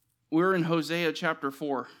We're in Hosea chapter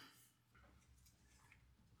 4.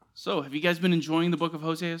 So, have you guys been enjoying the book of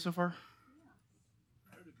Hosea so far?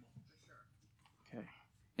 Okay.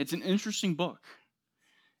 It's an interesting book.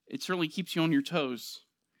 It certainly keeps you on your toes.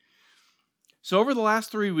 So, over the last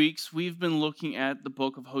 3 weeks, we've been looking at the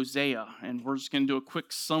book of Hosea, and we're just going to do a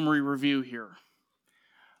quick summary review here.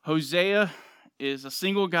 Hosea is a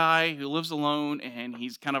single guy who lives alone, and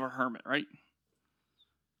he's kind of a hermit, right?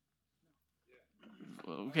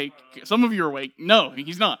 Okay, some of you are awake. No,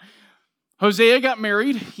 he's not. Hosea got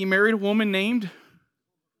married. He married a woman named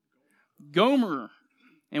Gomer.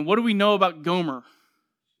 And what do we know about Gomer?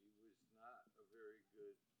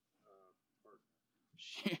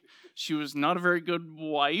 She was not a very good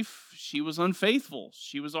wife. She was unfaithful.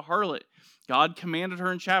 She was a harlot. God commanded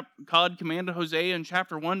Hosea in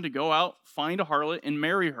chapter 1 to go out, find a harlot, and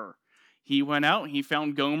marry her. He went out, he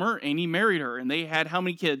found Gomer, and he married her. And they had how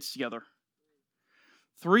many kids together?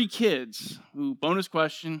 3 kids. Ooh, bonus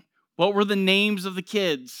question. What were the names of the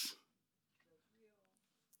kids?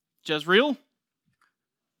 Jezreel?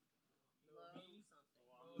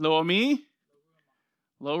 Lo-Ami?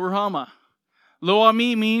 Lo-Ruhamah.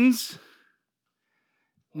 Lo-Ami means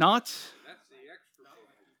not.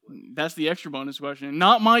 That's the extra bonus question.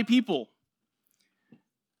 Not my people.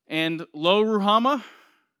 And Lo-Ruhamah?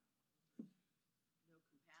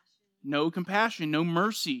 No compassion, no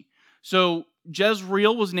mercy. So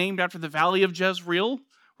Jezreel was named after the valley of Jezreel,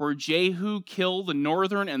 where Jehu killed the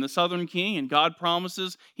northern and the southern king, and God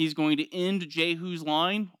promises he's going to end Jehu's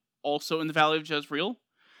line, also in the valley of Jezreel.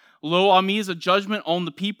 Lo-Ami is a judgment on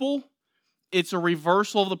the people. It's a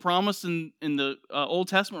reversal of the promise in the Old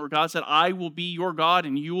Testament where God said, I will be your God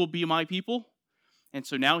and you will be my people. And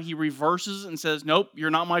so now he reverses and says, nope,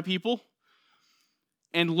 you're not my people.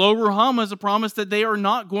 And Lo-Ruhamah is a promise that they are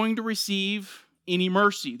not going to receive any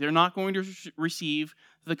mercy. They're not going to receive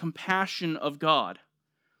the compassion of God.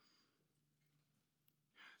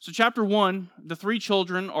 So chapter 1, the 3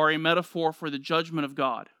 children are a metaphor for the judgment of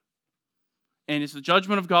God. And it's the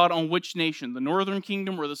judgment of God on which nation? The northern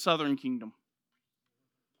kingdom or the southern kingdom?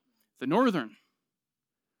 The northern.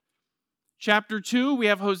 Chapter 2, we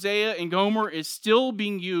have Hosea, and Gomer is still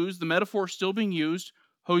being used. The metaphor is still being used.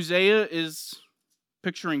 Hosea is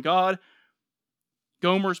picturing God.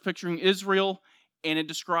 Gomer is picturing Israel. And it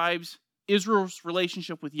describes Israel's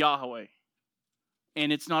relationship with Yahweh.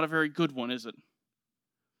 And it's not a very good one, is it?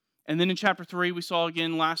 And then in chapter 3, we saw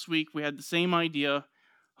again last week, we had the same idea.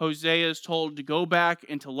 Hosea is told to go back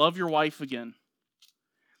and to love your wife again.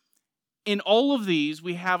 In all of these,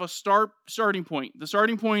 we have a starting point. The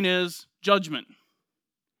starting point is judgment.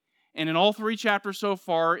 And in all 3 chapters so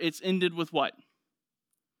far, it's ended with what?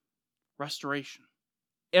 Restoration.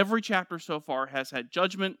 Every chapter so far has had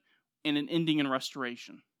judgment and an ending in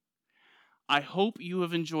restoration. I hope you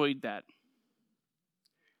have enjoyed that.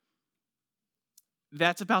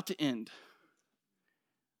 That's about to end.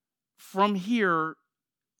 From here,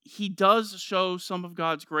 he does show some of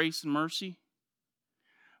God's grace and mercy.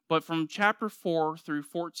 But from chapter 4 through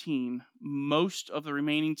 14, most of the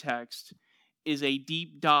remaining text is a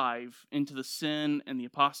deep dive into the sin and the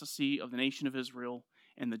apostasy of the nation of Israel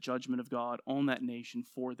and the judgment of God on that nation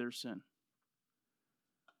for their sin.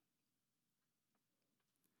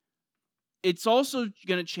 It's also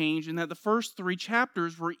going to change in that the first 3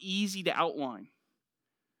 chapters were easy to outline.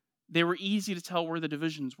 They were easy to tell where the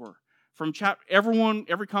divisions were. From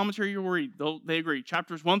every commentary you read, they agree.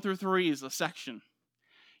 Chapters 1 through 3 is a section.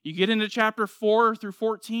 You get into chapter 4 through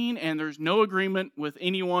 14, and there's no agreement with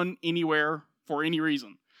anyone, anywhere, for any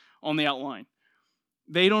reason on the outline.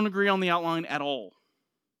 They don't agree on the outline at all.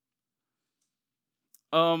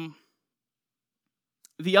 The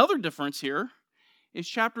other difference here is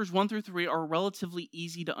chapters 1 through 3 are relatively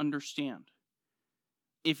easy to understand.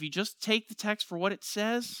 If you just take the text for what it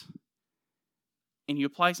says, and you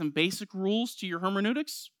apply some basic rules to your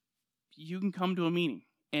hermeneutics, you can come to a meaning.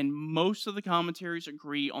 And most of the commentaries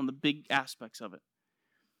agree on the big aspects of it.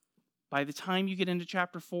 By the time you get into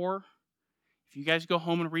chapter 4, if you guys go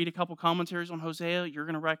home and read a couple commentaries on Hosea, you're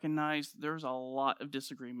going to recognize there's a lot of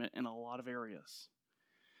disagreement in a lot of areas.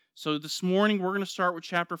 So this morning, we're going to start with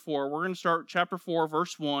chapter 4. We're going to start chapter 4,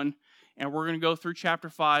 verse 1, and we're going to go through chapter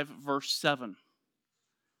 5, verse 7.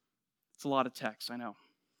 It's a lot of text, I know.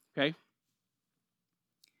 Okay?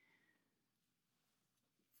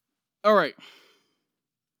 All right.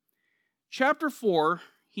 Chapter 4,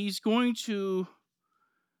 he's going to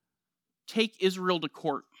take Israel to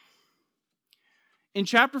court. In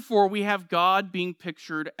chapter 4, we have God being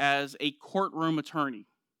pictured as a courtroom attorney.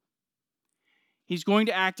 He's going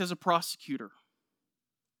to act as a prosecutor.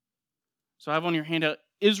 So I have on your handout,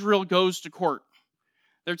 Israel goes to court.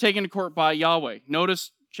 They're taken to court by Yahweh.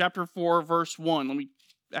 Notice chapter 4, verse 1. Let me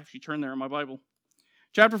actually turn there in my Bible.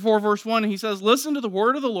 Chapter 4, verse 1, he says, "Listen to the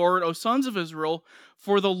word of the Lord, O sons of Israel,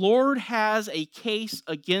 for the Lord has a case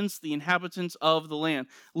against the inhabitants of the land."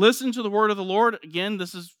 Listen to the word of the Lord. Again,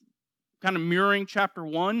 this is kind of mirroring chapter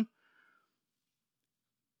 1.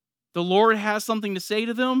 The Lord has something to say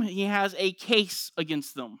to them. He has a case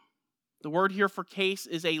against them. The word here for case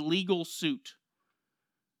is a legal suit,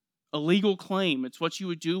 a legal claim. It's what you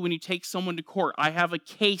would do when you take someone to court. I have a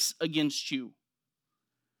case against you.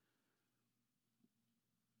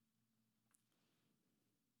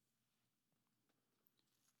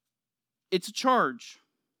 It's a charge.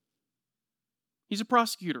 He's a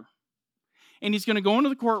prosecutor. And he's going to go into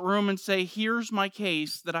the courtroom and say, here's my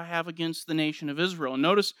case that I have against the nation of Israel. And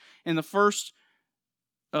notice in the first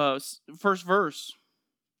verse,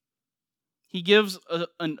 he gives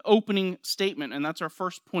an opening statement, and that's our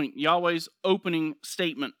first point, Yahweh's opening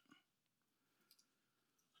statement.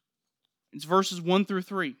 It's verses 1 through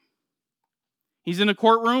 3. He's in a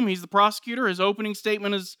courtroom. He's the prosecutor. His opening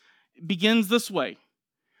statement begins this way: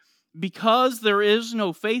 "Because there is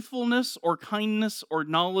no faithfulness or kindness or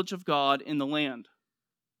knowledge of God in the land."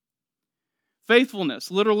 Faithfulness,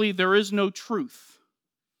 literally, there is no truth.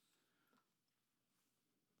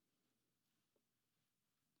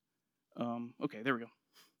 Okay, there we go.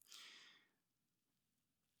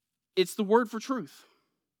 It's the word for truth.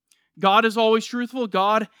 God is always truthful.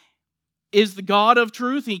 God is the God of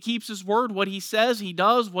truth. He keeps his word. What he says, he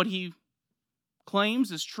does. What he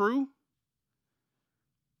claims is true.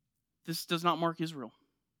 This does not mark Israel.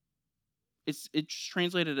 It's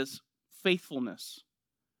translated as faithfulness.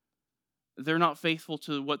 They're not faithful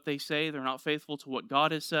to what they say. They're not faithful to what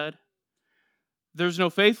God has said. There's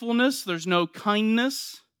no faithfulness. There's no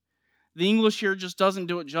kindness. The English here just doesn't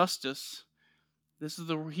do it justice. This is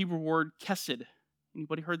the Hebrew word kesed.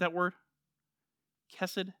 Anybody heard that word?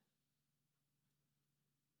 Kesed?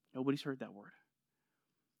 Nobody's heard that word.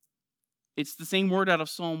 It's the same word out of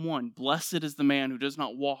Psalm 1. Blessed is the man who does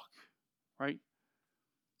not walk. Right?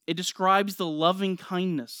 It describes the loving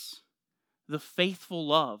kindness, the faithful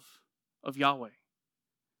love of Yahweh.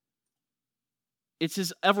 It's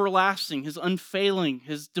his everlasting, his unfailing,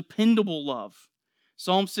 his dependable love.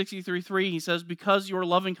 Psalm 63:3, he says, "Because your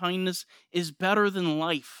loving kindness is better than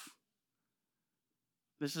life."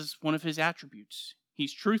 This is one of his attributes.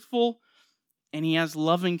 He's truthful and he has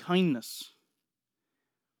loving kindness.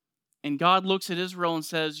 And God looks at Israel and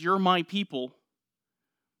says, "You're my people,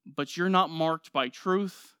 but you're not marked by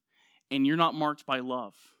truth, and you're not marked by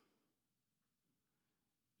love.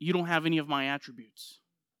 You don't have any of my attributes."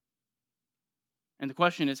 And the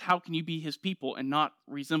question is, how can you be his people and not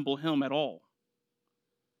resemble him at all?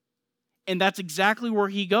 And that's exactly where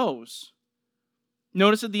he goes.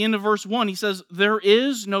 Notice at the end of verse 1, he says, "There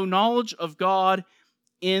is no knowledge of God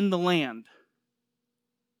in the land."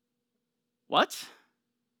 What?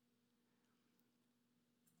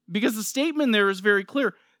 Because the statement there is very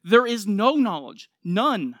clear. There is no knowledge.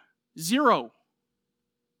 None. Zero.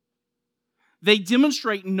 They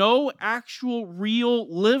demonstrate no actual, real,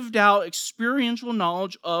 lived out, experiential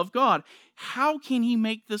knowledge of God. How can he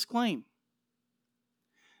make this claim?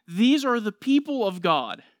 These are the people of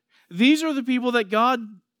God. These are the people that God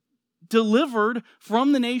delivered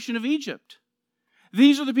from the nation of Egypt.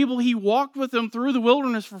 These are the people he walked with them through the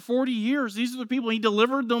wilderness for 40 years. These are the people he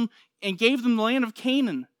delivered them and gave them the land of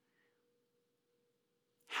Canaan.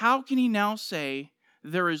 How can he now say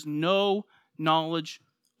there is no knowledge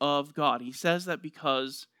of God? He says that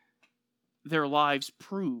because their lives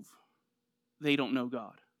prove they don't know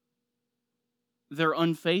God. They're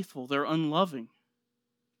unfaithful. They're unloving.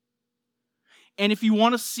 And if you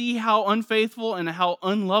want to see how unfaithful and how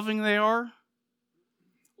unloving they are,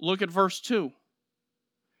 look at verse 2.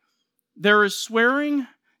 There is swearing,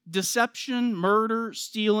 deception, murder,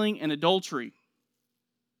 stealing, and adultery.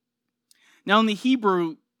 Now in the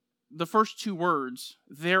Hebrew, the first two words,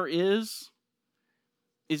 "there is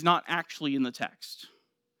not actually in the text.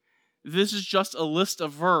 This is just a list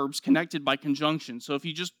of verbs connected by conjunction. So if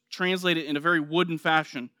you just translate it in a very wooden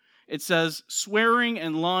fashion, it says swearing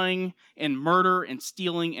and lying and murder and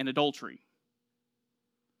stealing and adultery.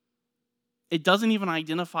 It doesn't even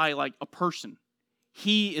identify like a person.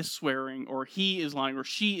 He is swearing or he is lying or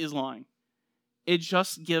she is lying. It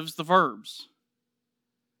just gives the verbs.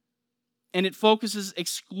 And it focuses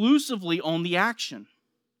exclusively on the action.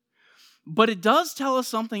 But it does tell us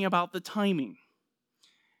something about the timing.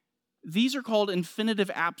 These are called infinitive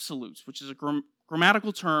absolutes, which is a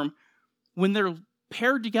grammatical term. When they're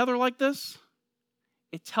paired together like this,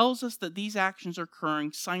 it tells us that these actions are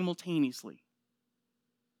occurring simultaneously.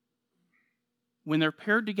 when they're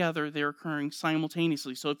paired together, they're occurring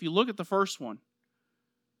simultaneously. So if you look at the first one,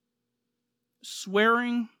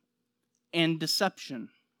 swearing and deception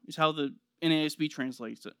is how the NASB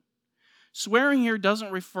translates it. Swearing here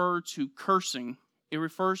doesn't refer to cursing. It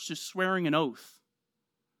refers to swearing an oath,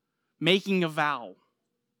 making a vow.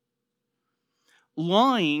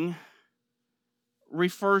 Lying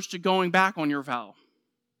refers to going back on your vow,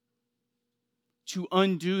 to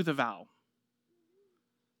undo the vow.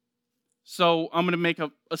 So I'm going to make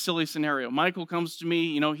a silly scenario. Michael comes to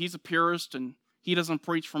me, he's a purist and he doesn't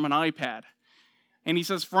preach from an iPad. And he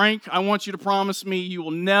says, Frank, I want you to promise me you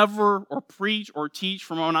will never or preach or teach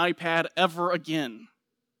from an iPad ever again.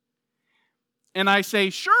 And I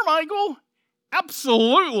say, sure, Michael,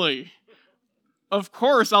 absolutely. Of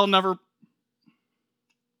course, I'll never.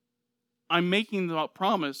 I'm making the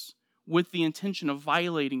promise with the intention of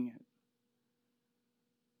violating it.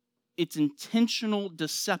 It's intentional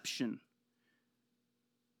deception.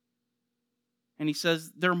 And he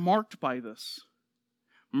says they're marked by this.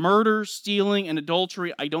 Murder, stealing, and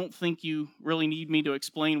adultery, I don't think you really need me to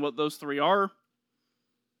explain what those three are.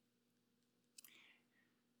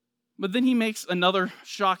 But then he makes another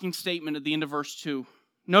shocking statement at the end of verse 2.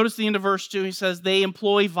 Notice the end of verse 2, he says, they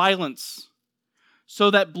employ violence, so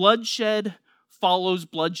that bloodshed follows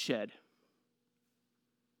bloodshed.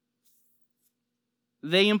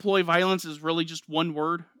 They employ violence is really just one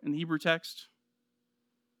word in the Hebrew text.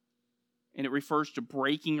 And it refers to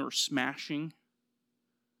breaking or smashing.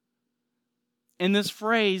 In this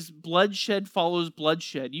phrase, bloodshed follows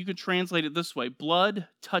bloodshed, you could translate it this way: blood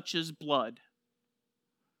touches blood.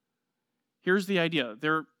 Here's the idea.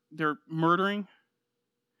 They're murdering.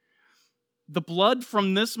 The blood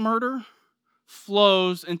from this murder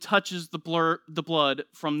flows and touches the blood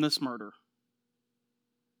from this murder.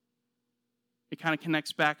 It kind of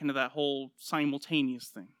connects back into that whole simultaneous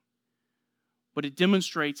thing. But it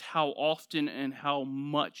demonstrates how often and how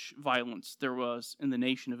much violence there was in the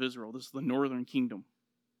nation of Israel. This is the northern kingdom.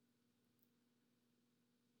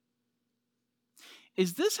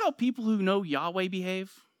 Is this how people who know Yahweh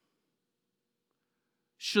behave?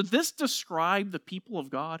 Should this describe the people of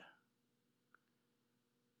God?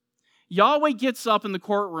 Yahweh gets up in the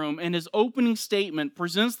courtroom and his opening statement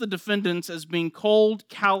presents the defendants as being cold,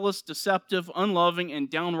 callous, deceptive, unloving, and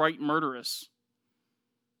downright murderous.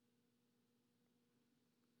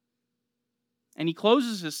 And he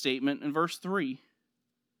closes his statement in verse 3. If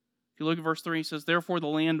you look at verse 3, he says, therefore the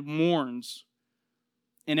land mourns,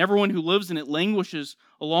 and everyone who lives in it languishes,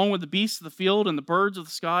 along with the beasts of the field and the birds of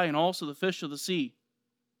the sky and also the fish of the sea.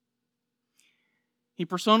 He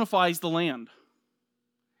personifies the land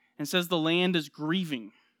and says the land is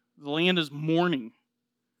grieving. The land is mourning.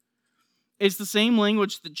 It's the same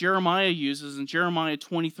language that Jeremiah uses in Jeremiah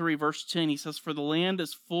 23, verse 10. He says, for the land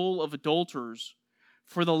is full of adulterers,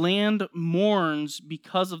 for the land mourns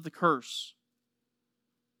because of the curse.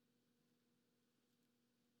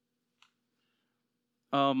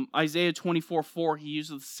 Isaiah 24:4, he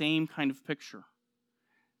uses the same kind of picture.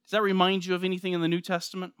 Does that remind you of anything in the New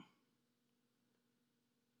Testament?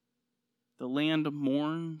 The land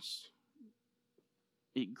mourns.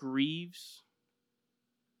 It grieves.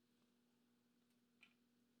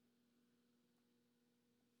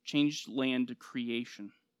 Changed land to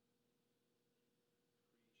creation.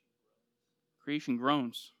 Creation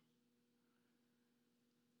groans.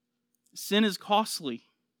 Sin is costly.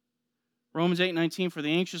 Romans 8:19, for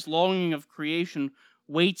the anxious longing of creation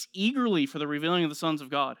waits eagerly for the revealing of the sons of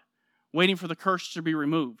God, waiting for the curse to be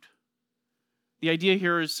removed. The idea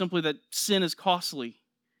here is simply that sin is costly,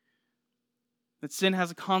 that sin has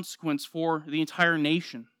a consequence for the entire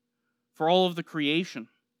nation, for all of the creation.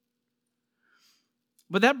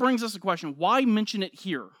 But that brings us a question. Why mention it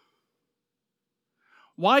here?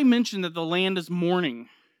 Why mention that the land is mourning?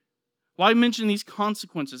 Why mention these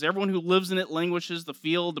consequences? Everyone who lives in it languishes, the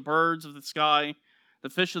field, the birds of the sky, the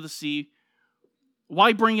fish of the sea.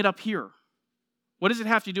 Why bring it up here? What does it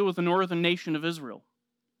have to do with the northern nation of Israel?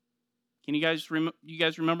 Can you guys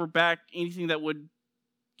remember back anything that would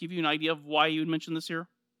give you an idea of why you would mention this here?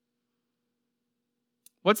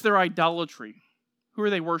 What's their idolatry? Who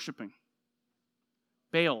are they worshiping?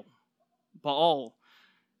 Baal. Baal.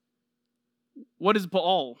 What is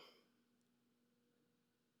Baal?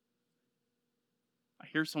 I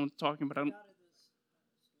hear someone talking, but I don't.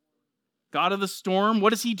 God of the storm.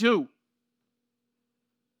 What does he do?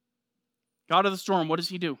 God of the storm, what does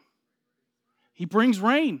he do? He brings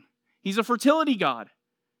rain. He's a fertility god.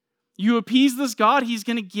 You appease this God, he's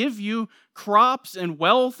going to give you crops and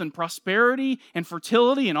wealth and prosperity and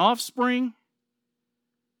fertility and offspring.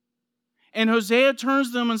 And Hosea turns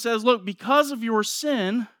to them and says, look, because of your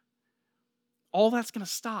sin, all that's going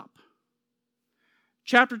to stop.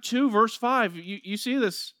 Chapter 2, verse 5, you see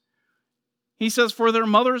this. He says, "For their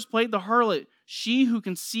mother has played the harlot. She who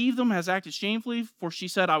conceived them has acted shamefully, for she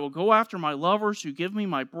said, I will go after my lovers who give me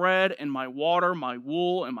my bread and my water, my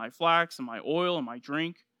wool and my flax and my oil and my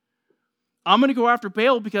drink. I'm going to go after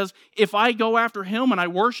Baal because if I go after him and I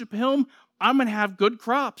worship him, I'm going to have good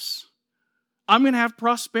crops. I'm going to have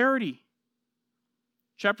prosperity."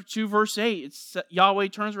 Chapter 2, verse 8, Yahweh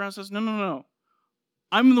turns around and says, No.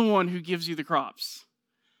 I'm the one who gives you the crops.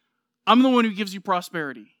 I'm the one who gives you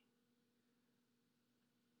prosperity.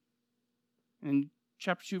 In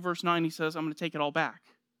chapter 2, verse 9, he says, I'm going to take it all back.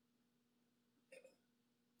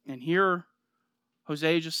 And here,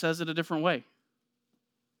 Hosea just says it a different way.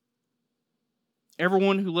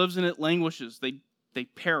 Everyone who lives in it languishes. They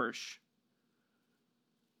perish.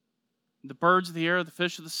 The birds of the air, the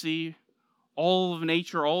fish of the sea, all of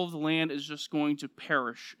nature, all of the land is just going to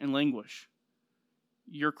perish and languish.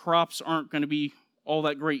 Your crops aren't going to be all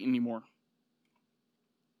that great anymore.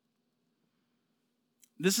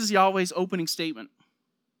 This is Yahweh's opening statement.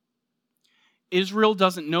 Israel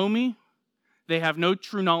doesn't know me. They have no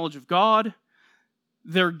true knowledge of God.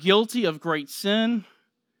 They're guilty of great sin,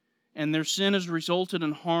 and their sin has resulted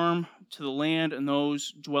in harm to the land and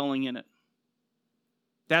those dwelling in it.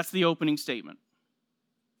 That's the opening statement.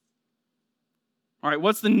 All right,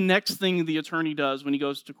 what's the next thing the attorney does when he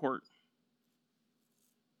goes to court?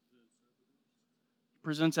 He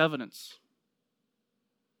presents evidence.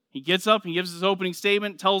 He gets up, he gives his opening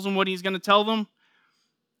statement, tells them what he's going to tell them,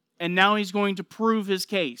 and now he's going to prove his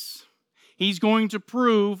case. He's going to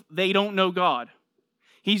prove they don't know God.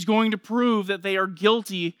 He's going to prove that they are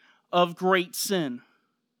guilty of great sin.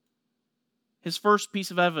 His first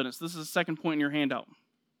piece of evidence. This is the second point in your handout.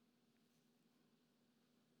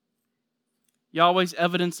 Yahweh's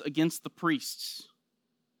evidence against the priests.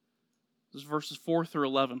 This is verses 4 through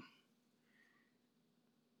 11.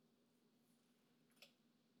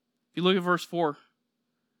 If you look at verse 4,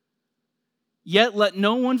 "Yet let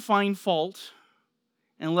no one find fault,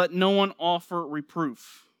 and let no one offer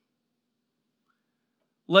reproof."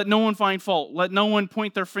 Let no one find fault. Let no one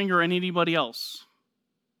point their finger at anybody else.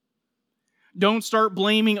 Don't start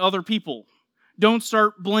blaming other people. Don't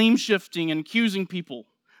start blame shifting and accusing people.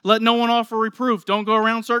 Let no one offer reproof. Don't go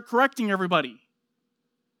around and start correcting everybody.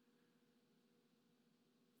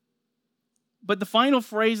 But the final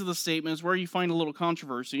phrase of the statement is where you find a little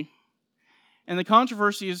controversy. And the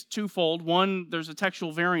controversy is twofold. One, there's a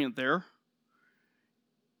textual variant there.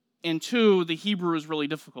 And two, the Hebrew is really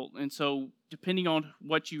difficult. And so, depending on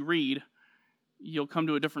what you read, you'll come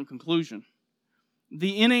to a different conclusion.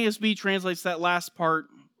 The NASB translates that last part,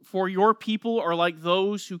 "For your people are like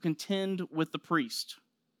those who contend with the priest."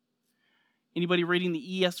 Anybody reading the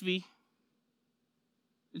ESV?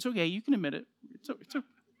 It's okay, you can admit it.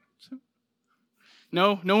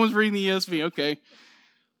 No one's reading the ESV, okay.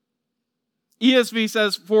 ESV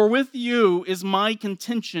says, "For with you is my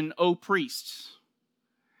contention, O priests."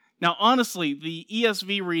 Now, honestly, the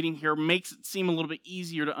ESV reading here makes it seem a little bit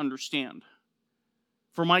easier to understand.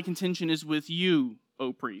 "For my contention is with you,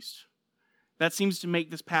 O priest." That seems to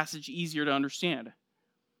make this passage easier to understand.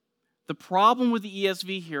 The problem with the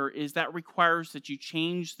ESV here is that requires that you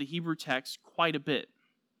change the Hebrew text quite a bit.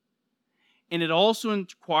 And it also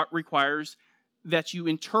requires that you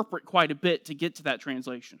interpret quite a bit to get to that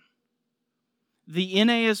translation. The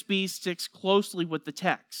NASB sticks closely with the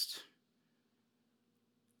text.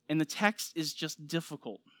 And the text is just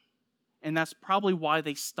difficult. And that's probably why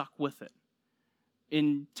they stuck with it.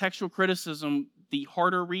 In textual criticism, the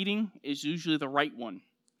harder reading is usually the right one.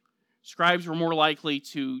 Scribes were more likely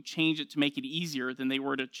to change it to make it easier than they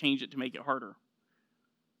were to change it to make it harder.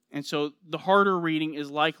 And so the harder reading is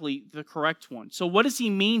likely the correct one. So what does he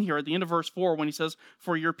mean here at the end of verse 4 when he says,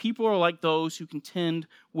 "For your people are like those who contend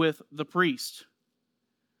with the priest"?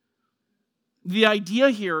 The idea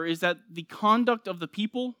here is that the conduct of the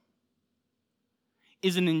people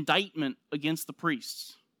is an indictment against the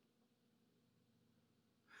priests.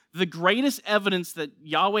 The greatest evidence that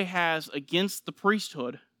Yahweh has against the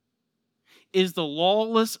priesthood is the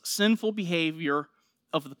lawless, sinful behavior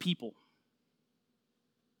of the people.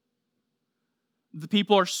 The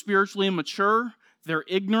people are spiritually immature, they're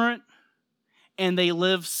ignorant, and they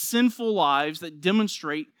live sinful lives that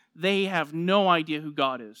demonstrate they have no idea who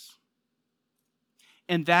God is.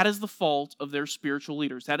 And that is the fault of their spiritual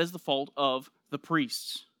leaders. That is the fault of the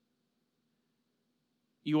priests.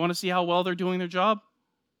 You want to see how well they're doing their job?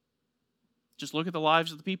 Just look at the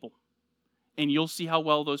lives of the people, and you'll see how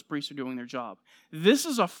well those priests are doing their job. This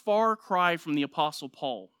is a far cry from the Apostle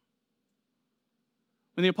Paul.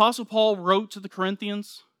 When the Apostle Paul wrote to the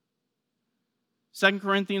Corinthians, 2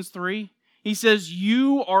 Corinthians 3, he says,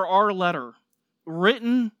 "You are our letter,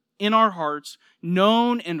 written in our hearts,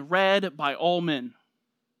 known and read by all men."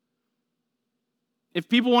 If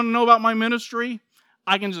people want to know about my ministry,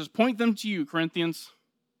 I can just point them to you, Corinthians.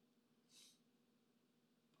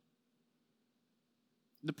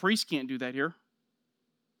 The priest can't do that here.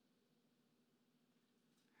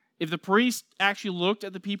 If the priest actually looked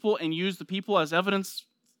at the people and used the people as evidence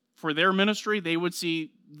for their ministry, they would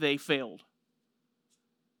see they failed.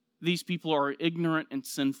 These people are ignorant and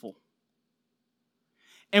sinful.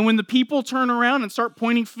 And when the people turn around and start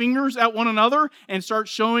pointing fingers at one another and start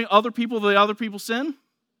showing other people the other people's sin,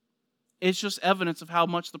 it's just evidence of how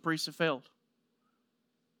much the priests have failed.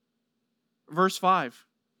 Verse 5,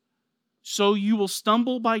 "So you will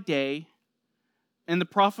stumble by day, and the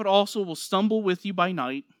prophet also will stumble with you by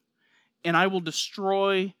night, and I will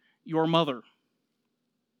destroy your mother."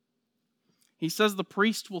 He says the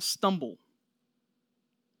priest will stumble.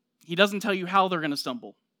 He doesn't tell you how they're going to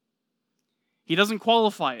stumble. He doesn't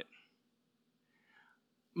qualify it.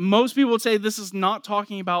 Most people would say this is not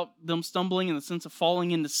talking about them stumbling in the sense of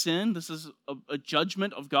falling into sin. This is a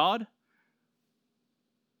judgment of God.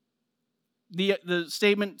 The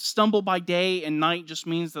statement "stumble by day and night" just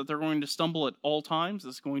means that they're going to stumble at all times.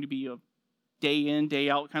 It's going to be a day in, day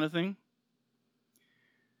out kind of thing.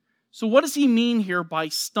 So what does he mean here by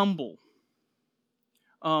stumble?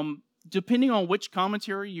 Depending on which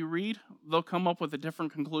commentary you read, they'll come up with a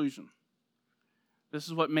different conclusion. This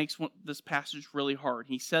is what makes this passage really hard.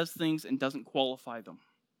 He says things and doesn't qualify them.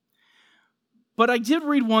 But I did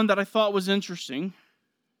read one that I thought was interesting.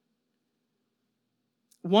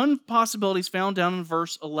 One possibility is found down in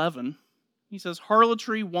verse 11. He says,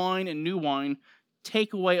 "Harlotry, wine, and new wine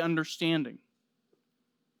take away understanding."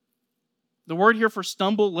 The word here for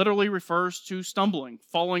stumble literally refers to stumbling,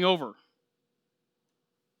 falling over.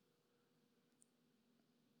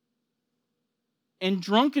 And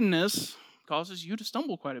drunkenness causes you to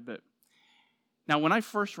stumble quite a bit. Now, when I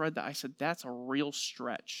first read that, I said, that's a real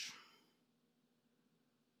stretch.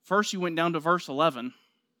 First, you went down to verse 11.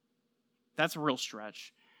 That's a real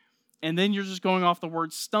stretch. And then you're just going off the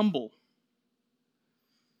word stumble.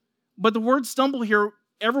 But the word stumble here,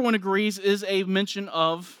 everyone agrees, is a mention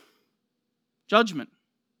of judgment.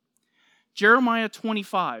 Jeremiah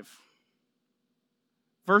 25.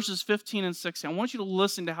 Verses 15 and 16. I want you to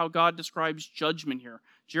listen to how God describes judgment here.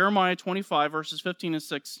 Jeremiah 25, verses 15 and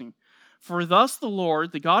 16. "For thus the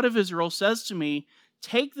Lord, the God of Israel, says to me,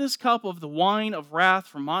 take this cup of the wine of wrath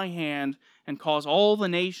from my hand and cause all the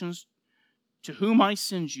nations to whom I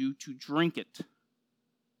send you to drink it."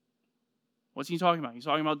 What's he talking about? He's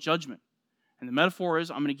talking about judgment. And the metaphor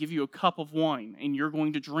is, I'm going to give you a cup of wine and you're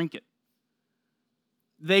going to drink it.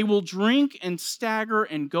 "They will drink and stagger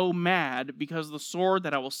and go mad because of the sword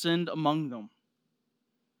that I will send among them."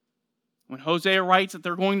 When Hosea writes that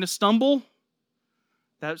they're going to stumble,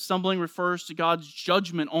 that stumbling refers to God's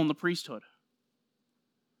judgment on the priesthood.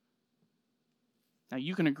 Now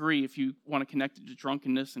you can agree if you want to connect it to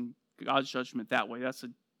drunkenness and God's judgment that way. That's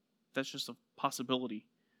just a possibility.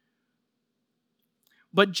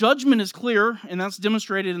 But judgment is clear, and that's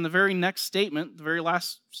demonstrated in the very next statement, the very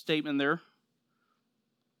last statement there.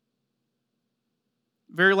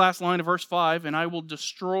 Very last line of verse 5, "And I will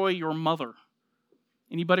destroy your mother."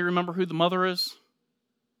 Anybody remember who the mother is?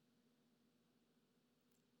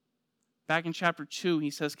 Back in chapter 2,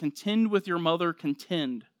 he says, "Contend with your mother,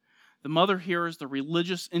 contend." The mother here is the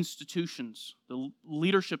religious institutions, the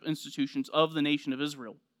leadership institutions of the nation of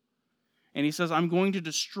Israel. And he says, "I'm going to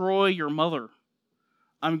destroy your mother.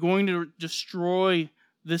 I'm going to destroy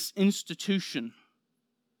this institution.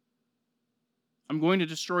 I'm going to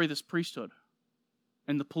destroy this priesthood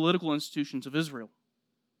and the political institutions of Israel.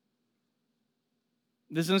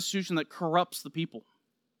 This institution that corrupts the people."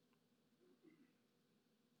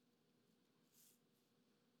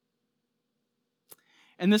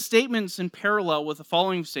 And this statement is in parallel with the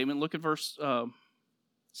following statement. Look at verse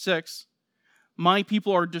 6. "My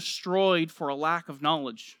people are destroyed for a lack of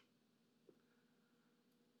knowledge."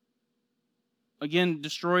 Again,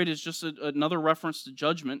 destroyed is just another reference to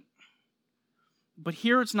judgment. But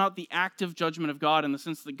here it's not the active judgment of God in the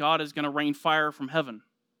sense that God is going to rain fire from heaven.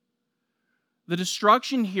 The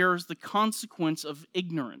destruction here is the consequence of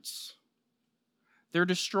ignorance. They're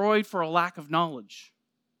destroyed for a lack of knowledge.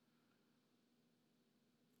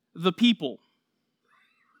 The people.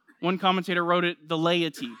 One commentator wrote it, the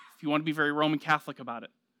laity, if you want to be very Roman Catholic about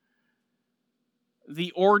it.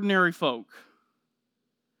 The ordinary folk.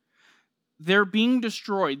 They're being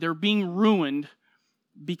destroyed. They're being ruined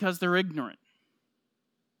because they're ignorant.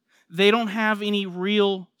 They don't have any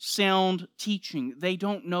real sound teaching. They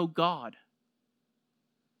don't know God.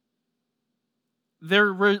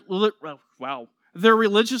 Their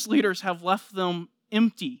religious leaders have left them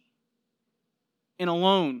empty and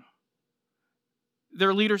alone.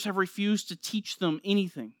 Their leaders have refused to teach them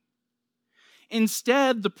anything.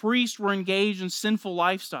 Instead, the priests were engaged in sinful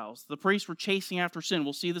lifestyles. The priests were chasing after sin.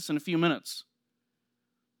 We'll see this in a few minutes.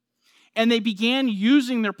 And they began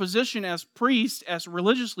using their position as priests, as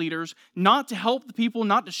religious leaders, not to help the people,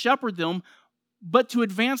 not to shepherd them, but to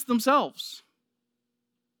advance themselves,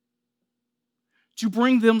 to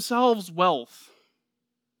bring themselves wealth.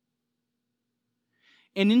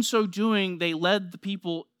 And in so doing, they led the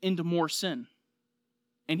people into more sin.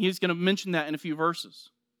 And he's going to mention that in a few verses.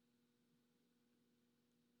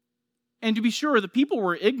 And to be sure, the people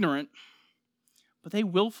were ignorant, but they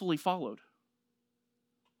willfully followed.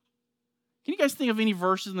 Can you guys think of any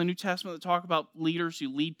verses in the New Testament that talk about leaders who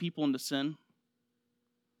lead people into sin?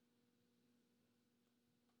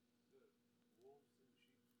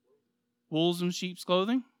 Wolves in sheep's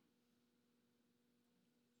clothing?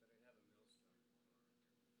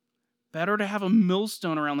 Better to have a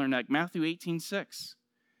millstone around their neck. Matthew 18:6.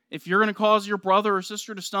 If you're going to cause your brother or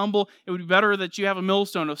sister to stumble, it would be better that you have a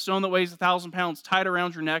millstone, a stone that weighs 1,000 pounds, tied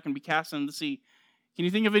around your neck and be cast into the sea. Can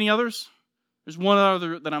you think of any others? There's one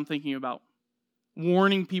other that I'm thinking about.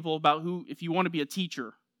 Warning people about if you want to be a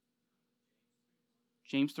teacher.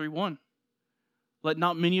 James 3:1. Let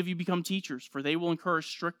not many of you become teachers, for they will incur a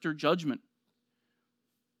stricter judgment.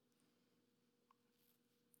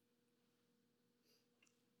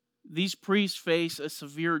 These priests face a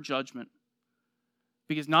severe judgment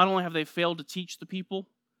because not only have they failed to teach the people,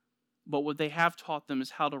 but what they have taught them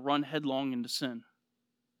is how to run headlong into sin.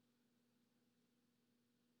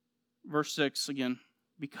 Verse 6 again.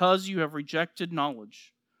 Because you have rejected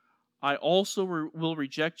knowledge, I also will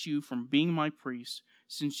reject you from being my priest.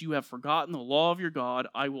 Since you have forgotten the law of your God,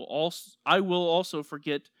 I will also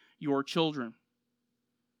forget your children.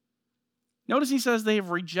 Notice he says they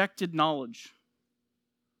have rejected knowledge.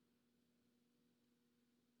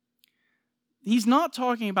 He's not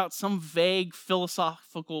talking about some vague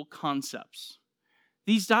philosophical concepts.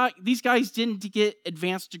 These guys didn't get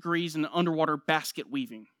advanced degrees in underwater basket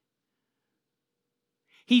weaving.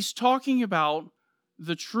 He's talking about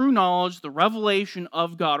the true knowledge, the revelation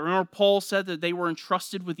of God. Remember, Paul said that they were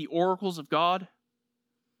entrusted with the oracles of God?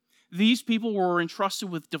 These people were entrusted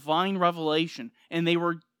with divine revelation, and they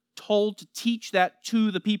were told to teach that to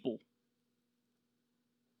the people.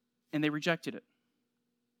 And they rejected it.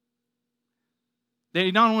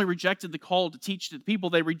 They not only rejected the call to teach to the people,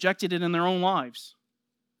 they rejected it in their own lives.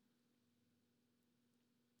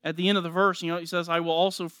 At the end of the verse, he says, I will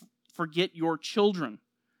also forget your children.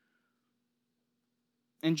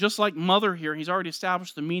 And just like mother here, he's already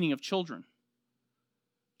established the meaning of children.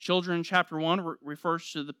 Children in chapter 1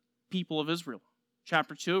 refers to the people of Israel.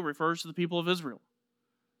 Chapter 2 refers to the people of Israel.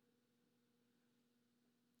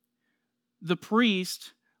 The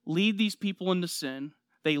priests lead these people into sin.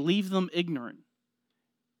 They leave them ignorant.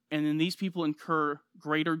 And then these people incur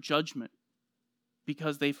greater judgment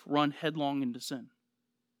because they've run headlong into sin.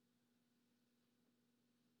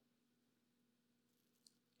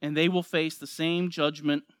 And they will face the same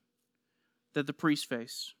judgment that the priests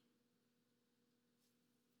face.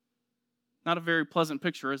 Not a very pleasant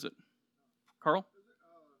picture, is it? Carl? To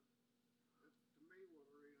me, what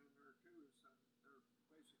we're reading there too is that they're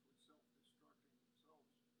basically self-destructing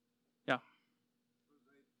themselves. Yeah.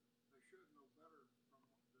 Because they should know better from their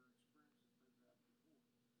experience that they've had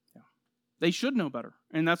before. Yeah. They should know better.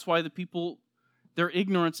 And that's why the people, their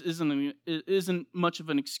ignorance isn't much of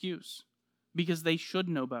an excuse. Because they should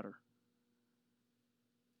know better.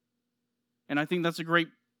 And I think that's a great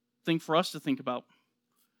thing for us to think about.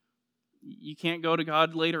 You can't go to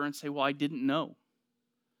God later and say, well, I didn't know.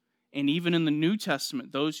 And even in the New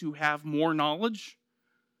Testament, those who have more knowledge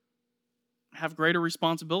have greater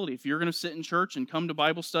responsibility. If you're going to sit in church and come to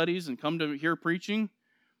Bible studies and come to hear preaching,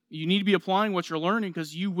 you need to be applying what you're learning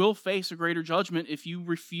because you will face a greater judgment if you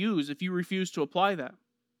refuse to apply that.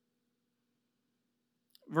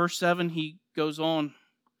 Verse 7, he goes on,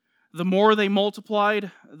 the more they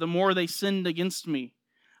multiplied, the more they sinned against me.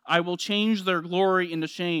 I will change their glory into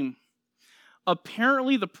shame.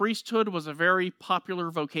 Apparently, the priesthood was a very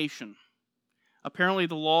popular vocation. Apparently,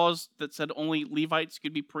 the laws that said only Levites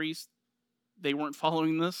could be priests, they weren't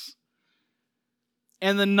following this.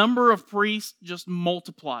 And the number of priests just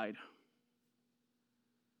multiplied.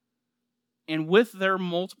 And with their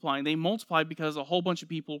multiplying, they multiplied because a whole bunch of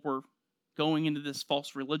people were going into this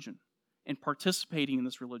false religion and participating in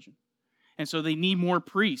this religion. And so they need more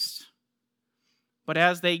priests. But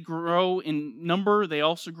as they grow in number, they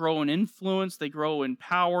also grow in influence, they grow in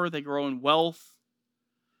power, they grow in wealth.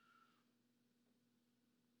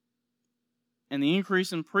 and the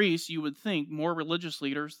increase in priests, you would think more religious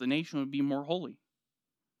leaders, the nation would be more holy.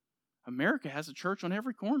 America has a church on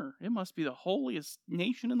every corner. It must be the holiest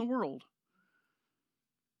nation in the world.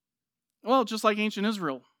 Well, just like ancient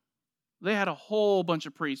Israel, they had a whole bunch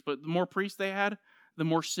of priests, but the more priests they had, the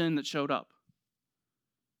more sin that showed up.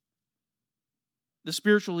 The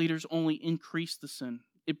spiritual leaders only increased the sin.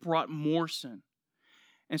 It brought more sin.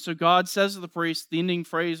 And so God says to the priests, the ending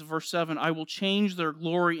phrase of verse 7, I will change their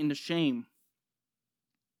glory into shame.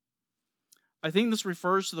 I think this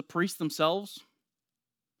refers to the priests themselves.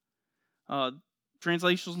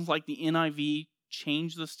 Translations like the NIV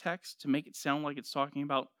change this text to make it sound like it's talking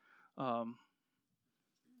about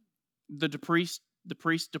the priest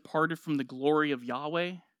departed from the glory of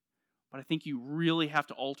Yahweh. But I think you really have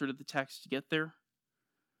to alter the text to get there.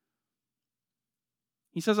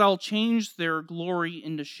 He says, I'll change their glory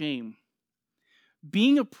into shame.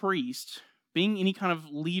 Being a priest, being any kind of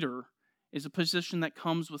leader, is a position that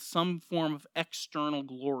comes with some form of external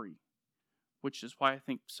glory, which is why I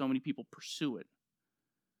think so many people pursue it.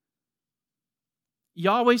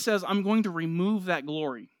 Yahweh says, I'm going to remove that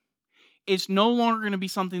glory. It's no longer going to be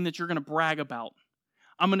something that you're going to brag about.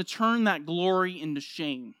 I'm going to turn that glory into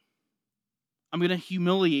shame. I'm going to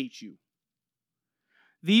humiliate you.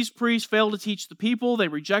 These priests failed to teach the people. They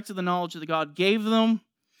rejected the knowledge that God gave them.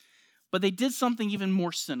 But they did something even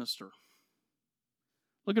more sinister.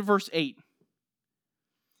 Look at verse 8.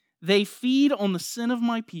 They feed on the sin of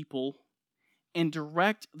my people and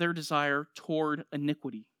direct their desire toward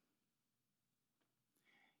iniquity.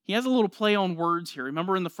 He has a little play on words here.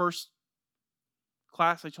 Remember in the first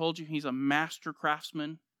class I told you he's a master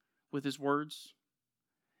craftsman with his words?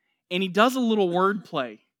 And he does a little word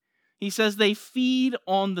play. He says they feed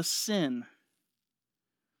on the sin.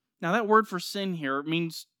 Now that word for sin here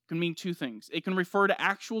can mean two things. It can refer to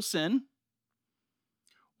actual sin,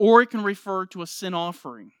 or it can refer to a sin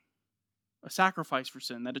offering, a sacrifice for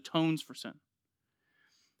sin that atones for sin.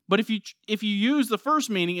 But if you use the first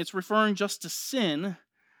meaning, it's referring just to sin,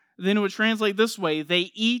 then it would translate this way, they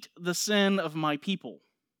eat the sin of my people.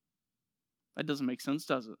 That doesn't make sense,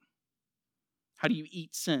 does it? How do you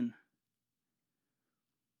eat sin?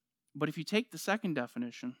 But if you take the second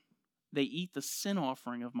definition, they eat the sin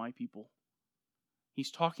offering of my people.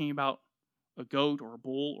 He's talking about a goat or a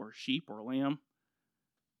bull or a sheep or a lamb.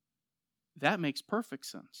 That makes perfect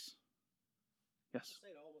sense. Yes?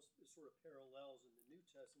 It almost sort of parallels in the New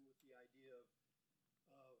Testament with the idea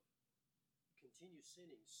of continue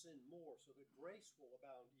sinning, sin more, so that grace will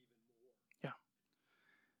abound even more. Yeah.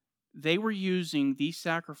 They were using these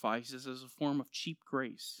sacrifices as a form of cheap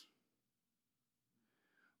grace.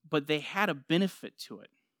 But they had a benefit to it.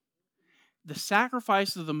 The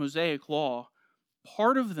sacrifices of the Mosaic Law,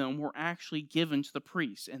 part of them were actually given to the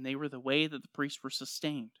priests, and they were the way that the priests were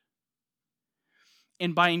sustained.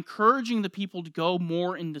 And by encouraging the people to go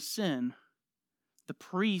more into sin, the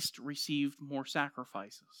priest received more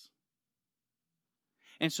sacrifices.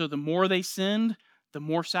 And so the more they sinned, the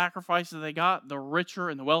more sacrifices they got, the richer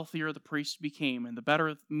and the wealthier the priests became, and the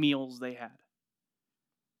better meals they had.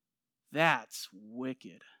 That's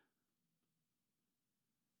wicked.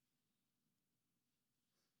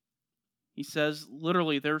 He says,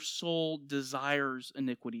 literally, their soul desires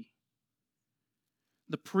iniquity.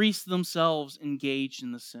 The priests themselves engaged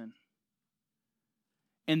in the sin.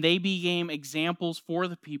 And they became examples for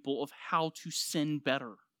the people of how to sin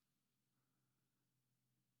better.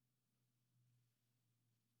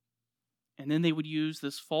 And then they would use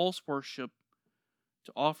this false worship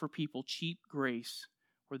to offer people cheap grace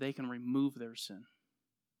where they can remove their sin.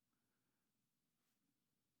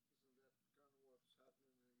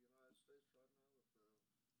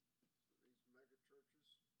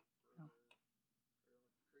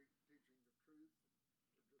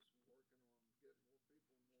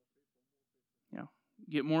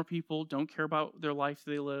 Get more people, don't care about their life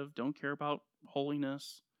they live, don't care about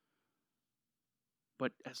holiness.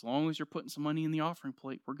 But as long as you're putting some money in the offering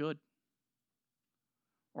plate, we're good.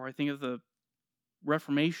 Or I think of the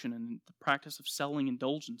Reformation and the practice of selling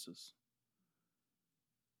indulgences.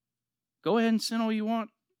 Go ahead and sin all you want.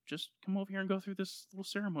 Just come over here and go through this little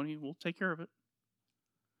ceremony. We'll take care of it.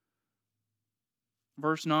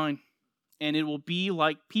 Verse 9. And it will be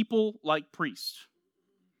like people like priests.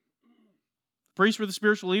 Priests were the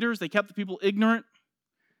spiritual leaders. They kept the people ignorant.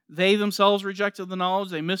 They themselves rejected the knowledge.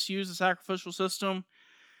 They misused the sacrificial system.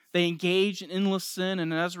 They engaged in endless sin,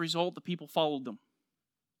 and as a result, the people followed them.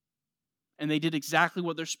 And they did exactly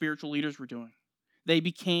what their spiritual leaders were doing. They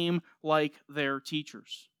became like their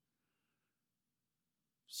teachers.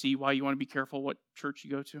 See why you want to be careful what church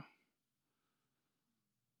you go to?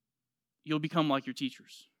 You'll become like your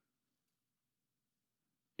teachers.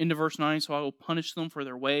 Into verse 9, so I will punish them for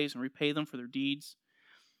their ways and repay them for their deeds.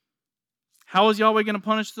 How is Yahweh going to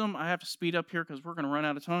punish them? I have to speed up here because we're going to run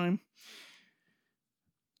out of time.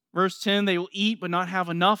 Verse 10, they will eat but not have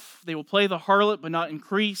enough. They will play the harlot but not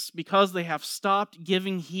increase, because they have stopped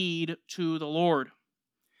giving heed to the Lord.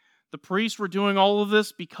 The priests were doing all of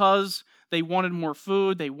this because they wanted more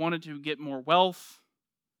food. They wanted to get more wealth.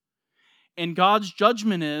 And God's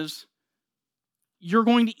judgment is, you're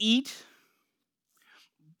going to eat,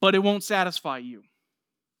 but it won't satisfy you.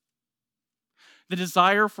 The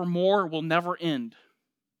desire for more will never end.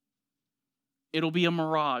 It'll be a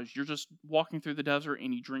mirage. You're just walking through the desert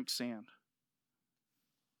and you drink sand.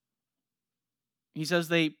 He says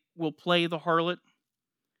they will play the harlot,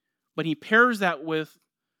 but he pairs that with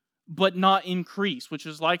but not increase, which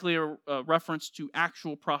is likely a reference to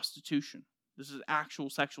actual prostitution. This is actual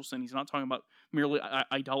sexual sin. He's not talking about merely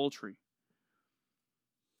idolatry.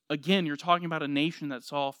 Again, you're talking about a nation that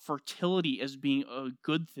saw fertility as being a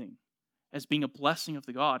good thing, as being a blessing of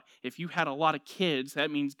the God. If you had a lot of kids,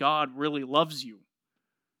 that means God really loves you.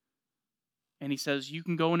 And he says, you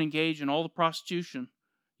can go and engage in all the prostitution,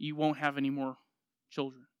 you won't have any more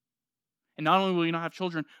children. And not only will you not have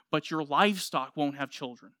children, but your livestock won't have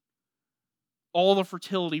children. All the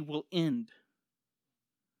fertility will end.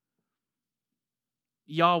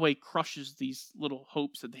 Yahweh crushes these little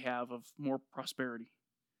hopes that they have of more prosperity.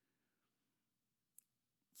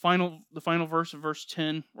 The final verse of verse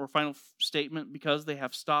 10, or final statement, because they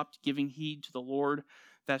have stopped giving heed to the Lord.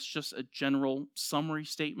 That's just a general summary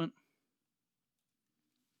statement.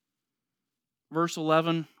 Verse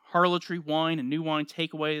 11, harlotry, wine, and new wine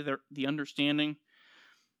take away the understanding.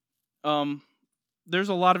 There's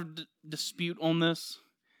a lot of dispute on this.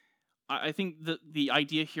 I think the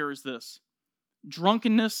idea here is this.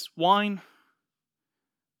 Drunkenness, wine,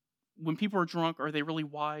 when people are drunk, are they really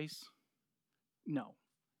wise? No.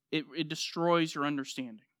 It destroys your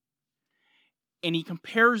understanding. And he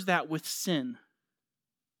compares that with sin.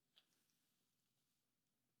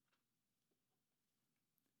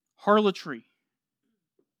 Harlotry,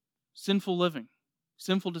 sinful living,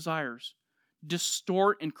 sinful desires,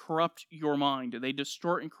 distort and corrupt your mind. They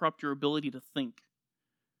distort and corrupt your ability to think.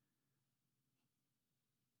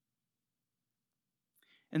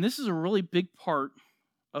 And this is a really big part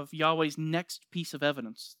of Yahweh's next piece of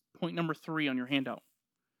evidence. Point number 3 on your handout.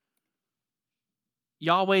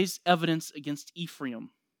 Yahweh's evidence against Ephraim.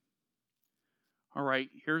 All right,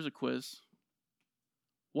 here's a quiz.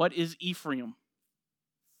 What is Ephraim?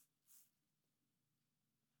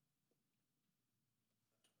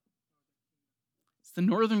 It's the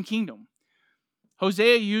northern kingdom.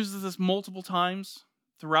 Hosea uses this multiple times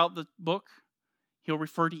throughout the book. He'll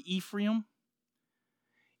refer to Ephraim.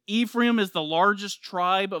 Ephraim is the largest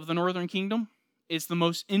tribe of the northern kingdom. It's the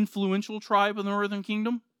most influential tribe of the northern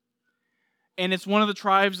kingdom. And it's one of the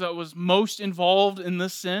tribes that was most involved in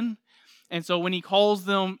this sin. And so when he calls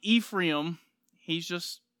them Ephraim, he's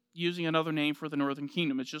just using another name for the northern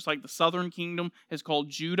kingdom. It's just like the southern kingdom is called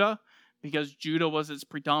Judah, because Judah was its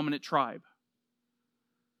predominant tribe.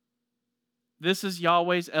 This is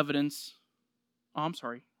Yahweh's evidence. Oh, I'm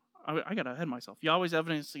sorry. I got ahead of myself. Yahweh's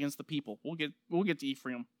evidence against the people. We'll get to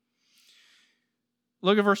Ephraim.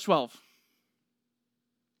 Look at verse 12.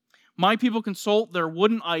 My people consult their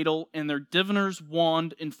wooden idol, and their diviner's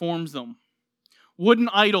wand informs them. Wooden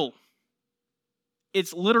idol.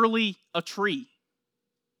 It's literally a tree.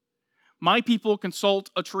 My people consult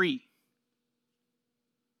a tree.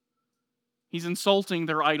 He's insulting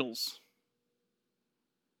their idols.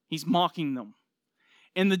 He's mocking them.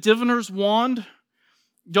 And the diviner's wand,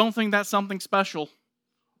 don't think that's something special.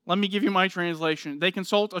 Let me give you my translation. They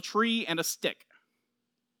consult a tree and a stick.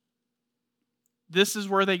 This is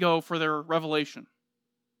where they go for their revelation.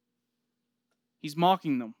 He's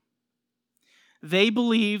mocking them. They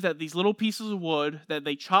believe that these little pieces of wood that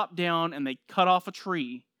they chop down and they cut off a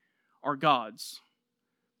tree are gods.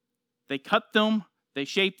 They cut them, they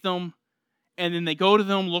shape them, and then they go to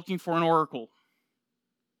them looking for an oracle.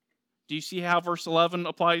 Do you see how verse 11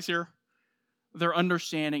 applies here? Their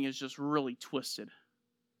understanding is just really twisted.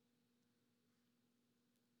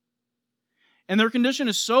 And their condition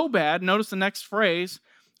is so bad, notice the next phrase,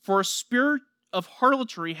 for a spirit of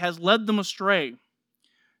harlotry has led them astray.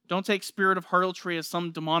 Don't take spirit of harlotry as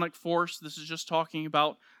some demonic force. This is just talking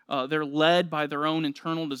about they're led by their own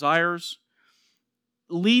internal desires.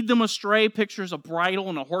 Lead them astray pictures a bridle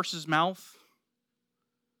in a horse's mouth.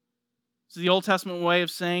 This is the Old Testament way of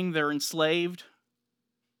saying they're enslaved.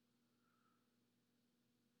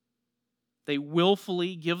 They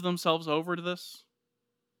willfully give themselves over to this.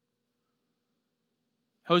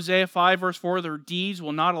 Hosea 5 verse 4, their deeds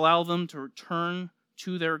will not allow them to return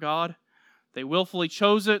to their God. They willfully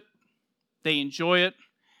chose it, they enjoy it,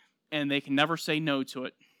 and they can never say no to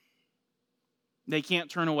it. They can't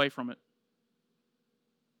turn away from it.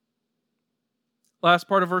 Last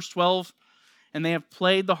part of verse 12, and they have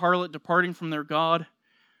played the harlot, departing from their God.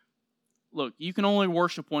 Look, you can only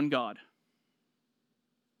worship one God.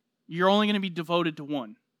 You're only going to be devoted to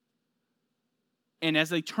one. And as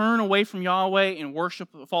they turn away from Yahweh and worship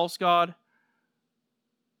the false god,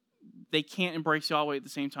 they can't embrace Yahweh at the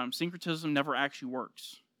same time. Syncretism never actually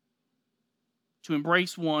works. To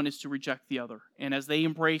embrace one is to reject the other. And as they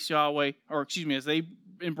embrace as they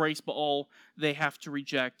embrace Baal, they have to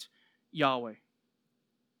reject Yahweh.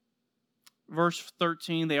 Verse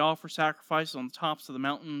 13, they offer sacrifices on the tops of the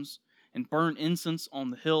mountains and burn incense on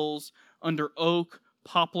the hills under oak,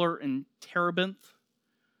 poplar, and terebinth.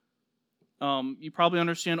 You probably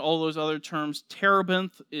understand all those other terms.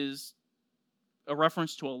 Terebinth is a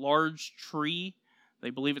reference to a large tree. They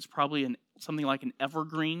believe it's probably something like an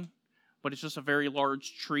evergreen, but it's just a very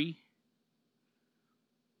large tree.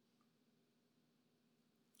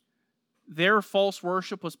 Their false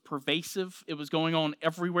worship was pervasive. It was going on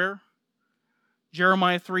everywhere.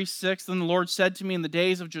 Jeremiah 3:6, then the Lord said to me in the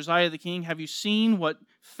days of Josiah the king, have you seen what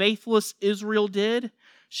faithless Israel did?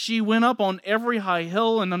 She went up on every high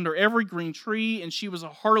hill and under every green tree, and she was a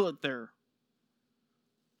harlot there.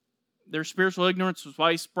 Their spiritual ignorance was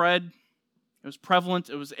widespread. It was prevalent.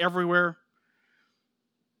 It was everywhere.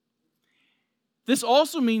 This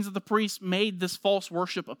also means that the priests made this false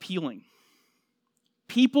worship appealing.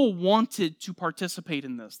 People wanted to participate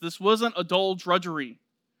in this. This wasn't a dull drudgery.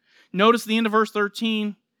 Notice the end of verse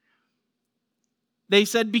 13. They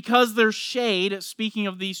said, because their shade, speaking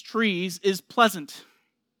of these trees, is pleasant.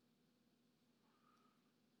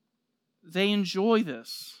 They enjoy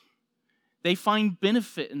this. They find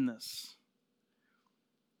benefit in this.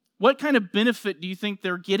 What kind of benefit do you think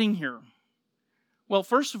they're getting here? Well,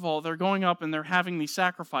 first of all, they're going up and they're having these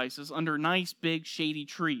sacrifices under nice, big, shady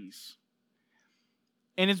trees.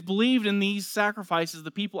 And it's believed in these sacrifices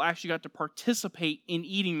the people actually got to participate in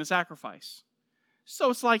eating the sacrifice. So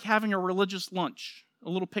it's like having a religious lunch, a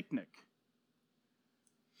little picnic.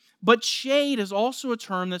 But shade is also a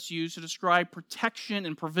term that's used to describe protection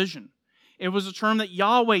and provision. It was a term that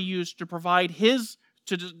Yahweh used to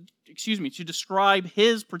to describe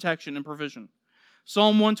His protection and provision.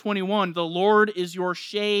 Psalm 121, the Lord is your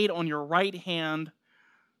shade on your right hand.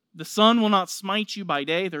 The sun will not smite you by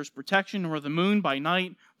day. There's protection, nor the moon by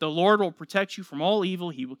night. The Lord will protect you from all evil.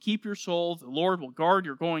 He will keep your soul. The Lord will guard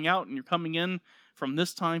your going out and your coming in from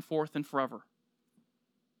this time forth and forever.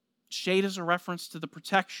 Shade is a reference to the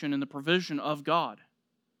protection and the provision of God.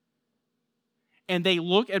 And they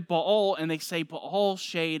look at Baal and they say, Baal's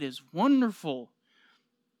shade is wonderful.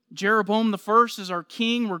 Jeroboam I is our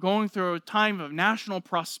king. We're going through a time of national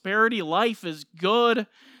prosperity. Life is good.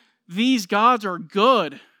 These gods are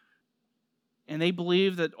good. And they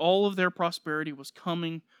believed that all of their prosperity was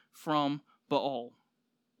coming from Baal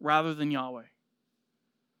rather than Yahweh.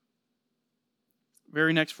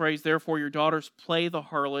 Very next phrase, therefore your daughters play the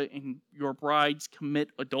harlot and your brides commit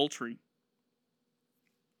adultery.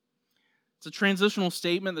 It's a transitional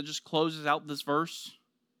statement that just closes out this verse.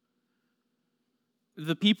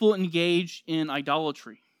 The people engage in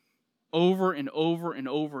idolatry over and over and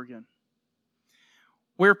over again.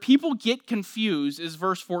 Where people get confused is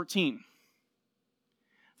verse 14.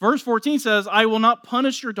 Verse 14 says, I will not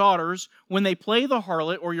punish your daughters when they play the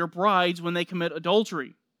harlot or your brides when they commit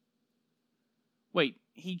adultery. Wait,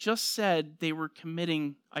 he just said they were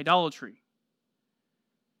committing idolatry.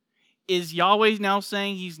 Is Yahweh now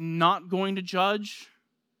saying He's not going to judge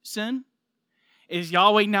sin? Is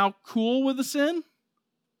Yahweh now cool with the sin?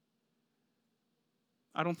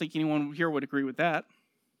 I don't think anyone here would agree with that.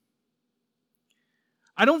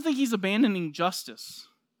 I don't think He's abandoning justice.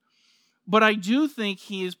 But I do think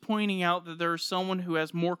He is pointing out that there is someone who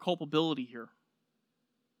has more culpability here.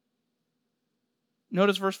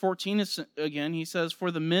 Notice verse 14 again. He says,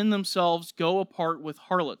 for the men themselves go apart with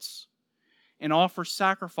harlots and offer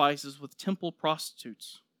sacrifices with temple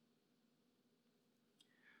prostitutes.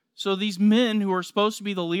 So these men who are supposed to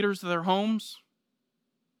be the leaders of their homes,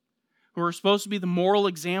 who are supposed to be the moral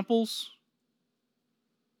examples,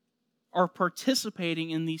 are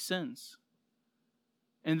participating in these sins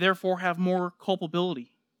and therefore have more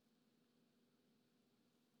culpability.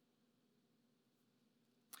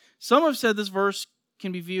 Some have said this verse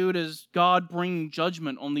can be viewed as God bringing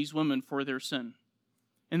judgment on these women for their sin,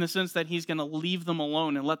 in the sense that He's going to leave them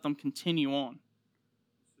alone and let them continue on.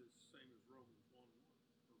 This is the same as Romans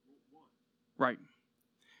 1. Right.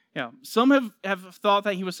 Yeah, some have thought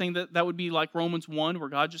that he was saying that would be like Romans 1, where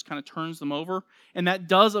God just kind of turns them over. And that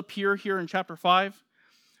does appear here in chapter 5.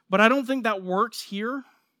 But I don't think that works here,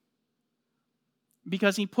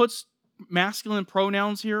 because he puts masculine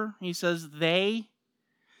pronouns here. He says they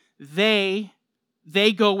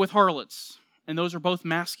go with harlots. And those are both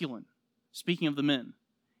masculine, speaking of the men.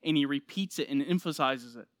 And he repeats it and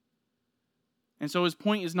emphasizes it. And so his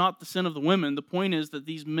point is not the sin of the women. The point is that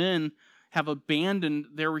these men have abandoned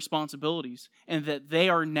their responsibilities and that they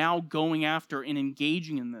are now going after and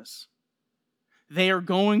engaging in this. They are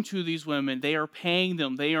going to these women. They are paying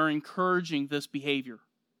them. They are encouraging this behavior.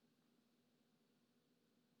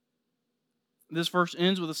 This verse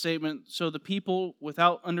ends with a statement, so the people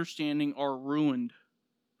without understanding are ruined.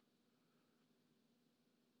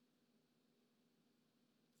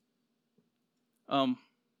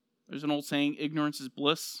 There's an old saying, ignorance is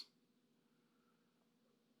bliss.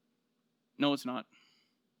 No, it's not.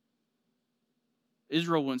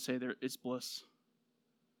 Israel wouldn't say that it's bliss.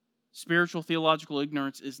 Spiritual theological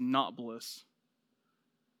ignorance is not bliss.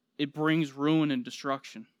 It brings ruin and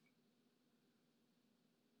destruction.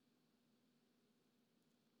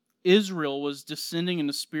 Israel was descending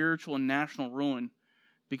into spiritual and national ruin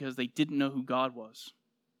because they didn't know who God was.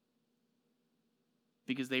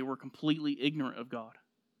 Because they were completely ignorant of God.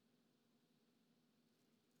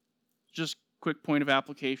 Just quick point of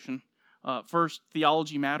application. First,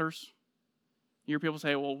 theology matters. You hear people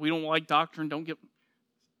say, well, we don't like doctrine, don't get...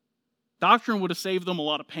 Doctrine would have saved them a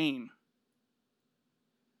lot of pain.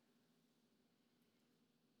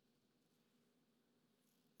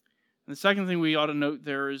 And the second thing we ought to note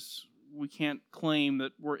there is we can't claim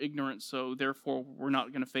that we're ignorant, so therefore we're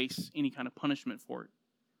not going to face any kind of punishment for it.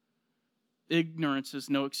 Ignorance is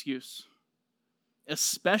no excuse.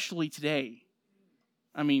 Especially today.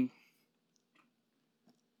 I mean,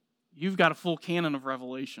 you've got a full canon of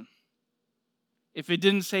Revelation. If it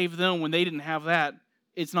didn't save them when they didn't have that,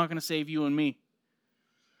 it's not going to save you and me.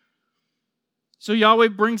 So Yahweh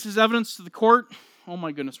brings his evidence to the court. Oh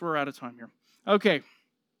my goodness, we're out of time here. Okay.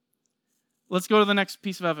 Let's go to the next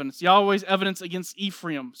piece of evidence. Yahweh's evidence against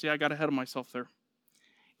Ephraim. See, I got ahead of myself there.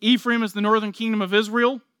 Ephraim is the northern kingdom of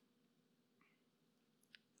Israel.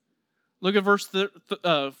 Look at verse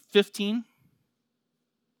 15.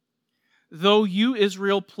 Though you,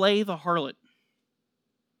 Israel, play the harlot.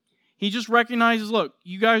 He just recognizes, look,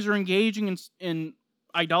 you guys are engaging in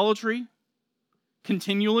idolatry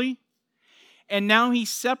continually. And now he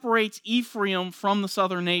separates Ephraim from the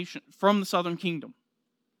southern nation, from the southern kingdom.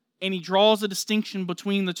 And he draws a distinction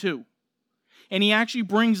between the two. And he actually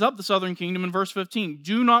brings up the southern kingdom in verse 15.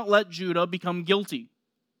 Do not let Judah become guilty.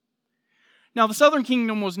 Now, the southern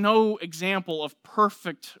kingdom was no example of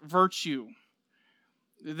perfect virtue.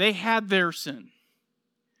 They had their sin.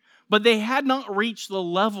 But they had not reached the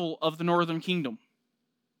level of the northern kingdom.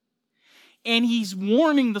 And he's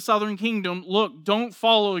warning the southern kingdom, look, don't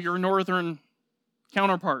follow your northern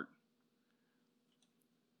counterpart.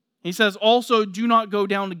 He says, also, do not go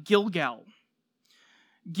down to Gilgal.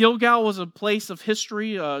 Gilgal was a place of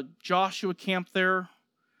history. Joshua camped there.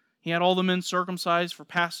 He had all the men circumcised for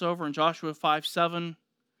Passover in Joshua 5:7.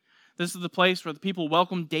 This is the place where the people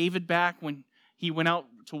welcomed David back when he went out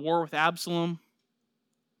to war with Absalom.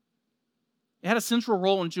 It had a central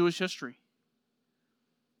role in Jewish history.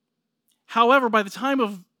 However, by the time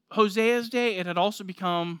of Hosea's day, it had also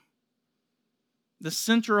become the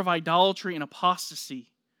center of idolatry and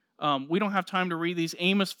apostasy. We don't have time to read these.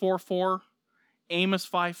 Amos 4:4, Amos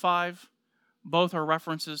 5:5, both are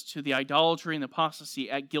references to the idolatry and the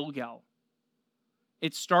apostasy at Gilgal.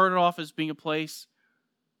 It started off as being a place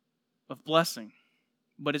of blessing,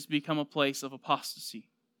 but it's become a place of apostasy.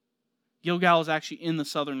 Gilgal is actually in the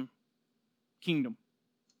southern kingdom.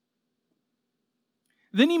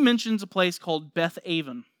 Then he mentions a place called Beth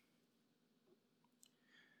Aven.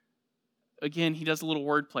 Again, he does a little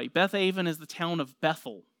wordplay. Beth Aven is the town of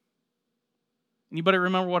Bethel. Anybody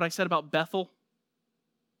remember what I said about Bethel?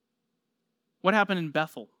 What happened in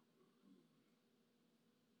Bethel?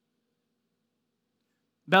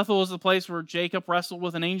 Bethel is the place where Jacob wrestled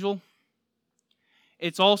with an angel.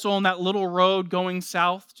 It's also on that little road going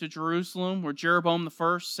south to Jerusalem where Jeroboam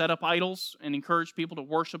I set up idols and encouraged people to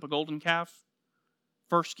worship a golden calf.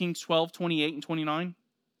 1 Kings 12, 28 and 29.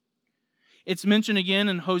 It's mentioned again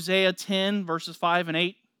in Hosea 10, verses 5 and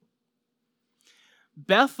 8.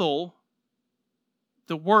 Bethel,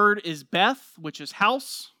 the word is Beth, which is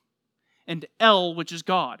house, and El, which is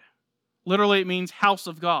God. Literally, it means house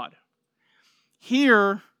of God.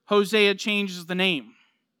 Here, Hosea changes the name,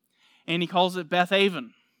 and he calls it Beth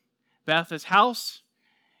Aven. Beth is house.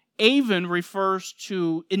 Aven refers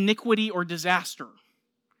to iniquity or disaster.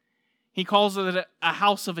 He calls it a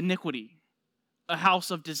house of iniquity, a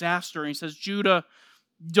house of disaster. And he says, Judah,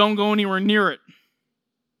 don't go anywhere near it.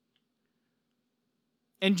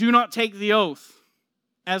 And do not take the oath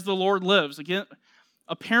as the Lord lives. Again,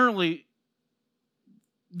 apparently,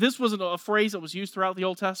 this was a phrase that was used throughout the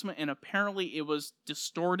Old Testament, and apparently it was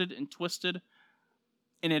distorted and twisted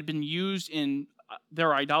and had been used in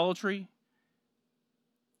their idolatry.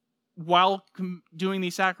 While doing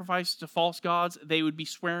these sacrifices to false gods, they would be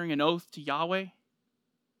swearing an oath to Yahweh.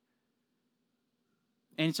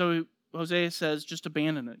 And so Hosea says, just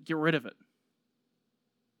abandon it. Get rid of it.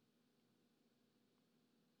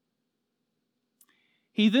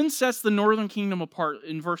 He then sets the northern kingdom apart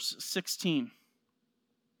in verse 16.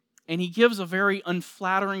 And he gives a very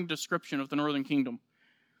unflattering description of the northern kingdom.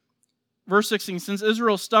 Verse 16, since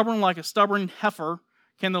Israel is stubborn like a stubborn heifer,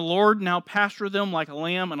 can the Lord now pasture them like a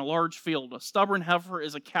lamb in a large field? A stubborn heifer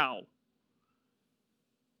is a cow.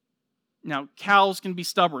 Now, cows can be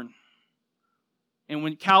stubborn. And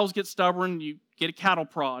when cows get stubborn, you get a cattle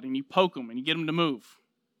prod and you poke them and you get them to move.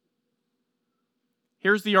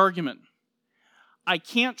 Here's the argument. I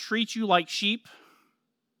can't treat you like sheep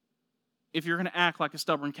if you're going to act like a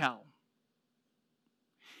stubborn cow.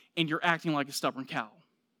 And you're acting like a stubborn cow.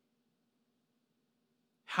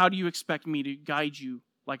 How do you expect me to guide you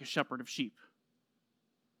like a shepherd of sheep?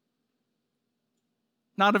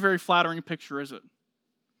 Not a very flattering picture, is it?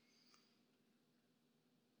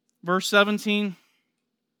 Verse 17,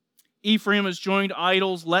 Ephraim has joined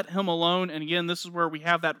idols, let him alone. And again, this is where we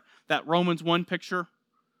have that Romans 1 picture.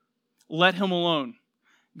 Let him alone.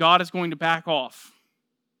 God is going to back off.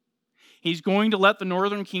 He's going to let the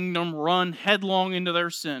northern kingdom run headlong into their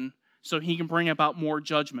sin so he can bring about more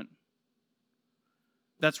judgment.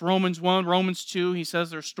 That's Romans 1. Romans 2, he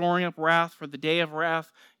says they're storing up wrath for the day of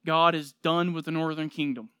wrath. God is done with the northern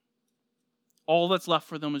kingdom. All that's left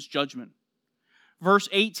for them is judgment. Verse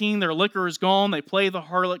 18, their liquor is gone. They play the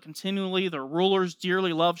harlot continually. Their rulers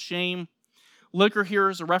dearly love shame. Liquor here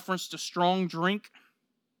is a reference to strong drink.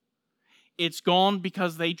 It's gone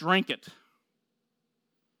because they drank it.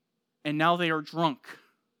 And now they are drunk.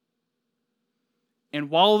 And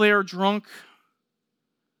while they are drunk,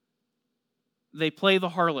 they play the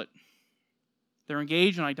harlot. They're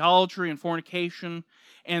engaged in idolatry and fornication,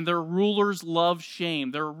 and their rulers love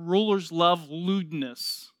shame. Their rulers love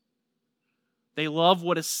lewdness. They love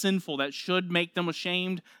what is sinful that should make them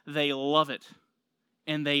ashamed. They love it,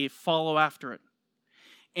 and they follow after it.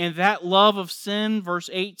 And that love of sin, verse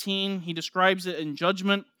 18, he describes it in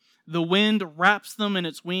judgment. The wind wraps them in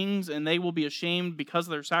its wings, and they will be ashamed because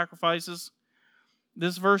of their sacrifices.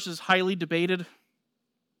 This verse is highly debated.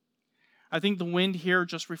 I think the wind here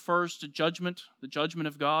just refers to judgment, the judgment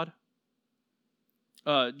of God.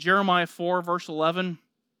 Jeremiah 4, verse 11,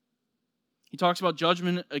 he talks about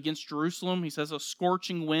judgment against Jerusalem. He says, a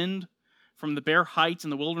scorching wind from the bare heights in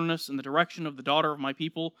the wilderness in the direction of the daughter of my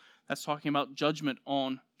people. That's talking about judgment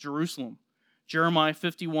on Jerusalem. Jeremiah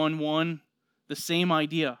 51:1, the same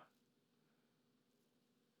idea.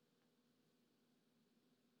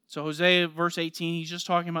 So Hosea, verse 18, he's just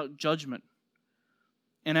talking about judgment.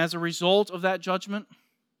 And as a result of that judgment,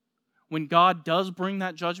 when God does bring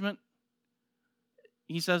that judgment,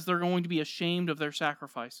 he says they're going to be ashamed of their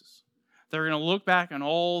sacrifices. They're going to look back on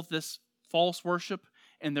all this false worship,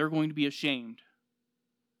 and they're going to be ashamed.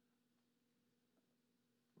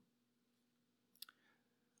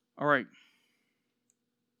 All right.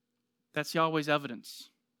 That's Yahweh's evidence.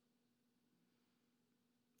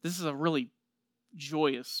 This is a really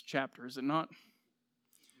joyous chapter, is it not?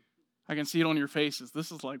 I can see it on your faces.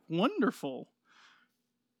 This is like wonderful.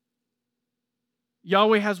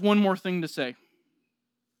 Yahweh has one more thing to say.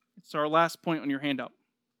 It's our last point on your handout.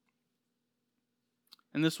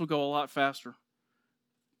 And this will go a lot faster.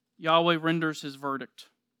 Yahweh renders his verdict.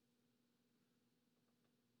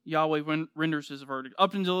 Yahweh renders his verdict.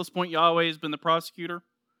 Up until this point, Yahweh has been the prosecutor,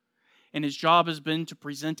 and his job has been to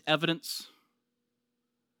present evidence.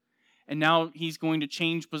 And now he's going to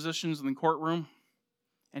change positions in the courtroom,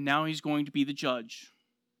 and now he's going to be the judge.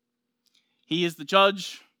 He is the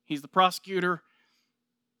judge, he's the prosecutor,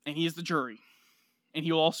 and he is the jury. And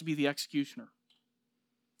he will also be the executioner.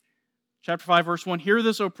 Chapter 5, verse 1, hear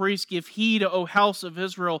this, O priest, give heed, O house of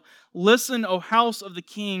Israel. Listen, O house of the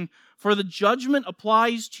king, for the judgment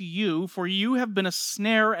applies to you, for you have been a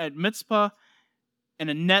snare at Mizpah and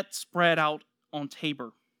a net spread out on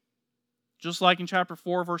Tabor. Just like in chapter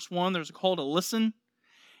 4, verse 1, there's a call to listen.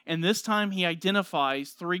 And this time he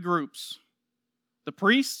identifies three groups. The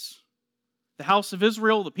priests, the house of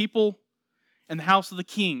Israel, the people, and the house of the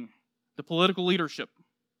king, the political leadership.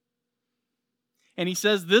 And he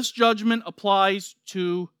says, this judgment applies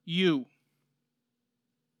to you.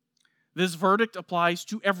 This verdict applies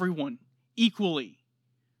to everyone equally.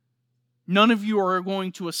 None of you are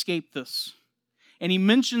going to escape this. And he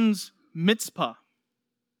mentions Mitzpah.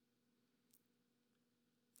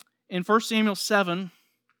 In 1 Samuel 7,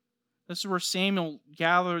 this is where Samuel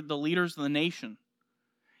gathered the leaders of the nation.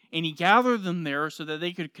 And he gathered them there so that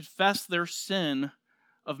they could confess their sin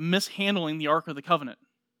of mishandling the Ark of the Covenant.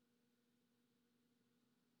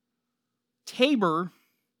 Tabor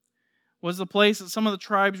was the place that some of the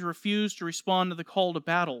tribes refused to respond to the call to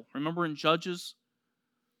battle. Remember in Judges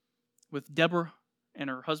with Deborah and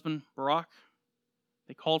her husband Barak?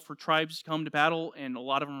 They called for tribes to come to battle, and a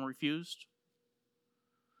lot of them refused.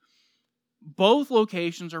 Both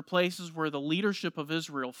locations are places where the leadership of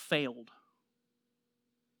Israel failed.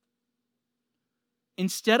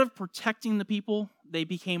 Instead of protecting the people, they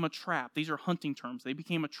became a trap. These are hunting terms. They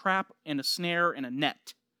became a trap and a snare and a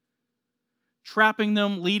net, trapping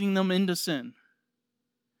them, leading them into sin.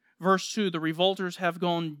 Verse 2, the revolters have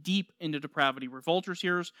gone deep into depravity. Revolters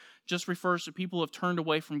here just refers to people who have turned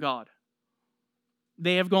away from God.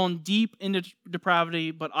 They have gone deep into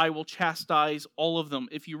depravity, but I will chastise all of them.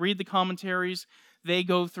 If you read the commentaries, they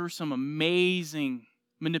go through some amazing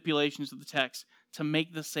manipulations of the text to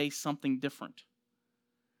make this say something different.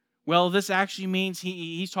 Well, this actually means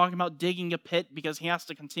he's talking about digging a pit because he has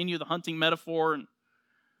to continue the hunting metaphor. And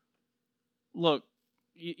look,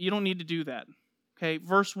 you don't need to do that. Okay,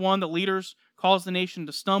 verse 1, the leaders caused the nation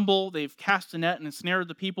to stumble. They've cast a net and ensnared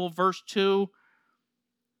the people. Verse 2,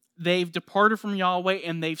 they've departed from Yahweh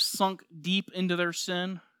and they've sunk deep into their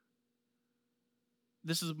sin.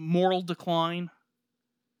 This is moral decline.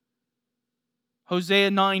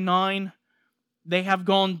 Hosea 9:9, they have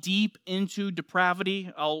gone deep into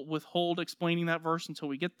depravity. I'll withhold explaining that verse until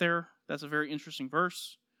we get there. That's a very interesting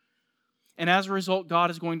verse. And as a result,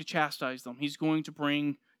 God is going to chastise them. He's going to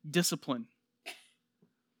bring discipline.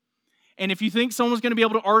 And if you think someone's going to be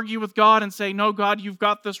able to argue with God and say, no, God, you've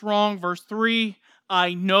got this wrong. Verse 3,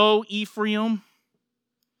 I know Ephraim,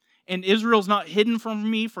 and Israel's not hidden from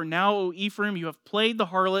me, for now, O Ephraim, you have played the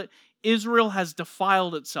harlot. Israel has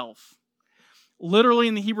defiled itself. Literally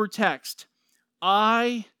in the Hebrew text,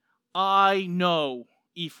 I know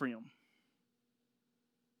Ephraim.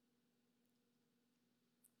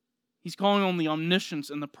 He's calling on the omniscience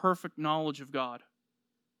and the perfect knowledge of God.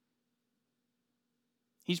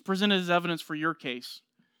 He's presented his evidence for your case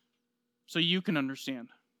so you can understand.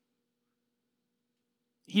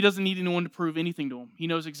 He doesn't need anyone to prove anything to him. He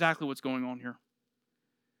knows exactly what's going on here.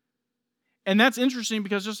 And that's interesting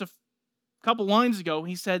because just a couple lines ago,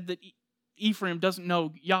 he said that Ephraim doesn't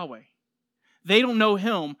know Yahweh. They don't know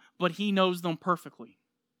him, but he knows them perfectly.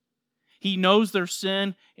 He knows their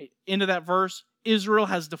sin. Into that verse, Israel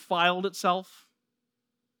has defiled itself.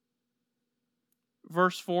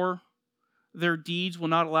 Verse 4, their deeds will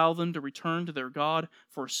not allow them to return to their God,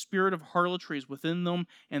 for a spirit of harlotry is within them,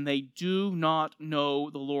 and they do not know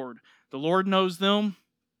the Lord. The Lord knows them,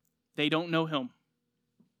 they don't know him.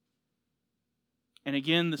 And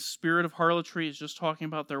again, the spirit of harlotry is just talking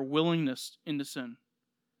about their willingness into sin.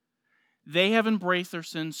 They have embraced their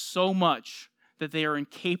sin so much that they are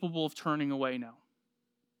incapable of turning away now.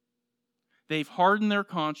 They've hardened their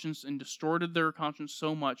conscience and distorted their conscience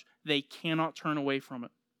so much they cannot turn away from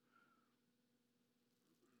it.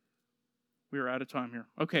 We are out of time here.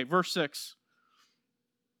 Okay, verse 6.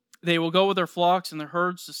 They will go with their flocks and their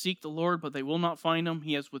herds to seek the Lord, but they will not find him.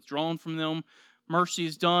 He has withdrawn from them. Mercy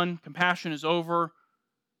is done. Compassion is over.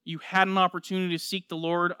 You had an opportunity to seek the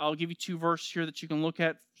Lord. I'll give you two verses here that you can look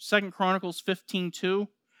at. 2 Chronicles 15:2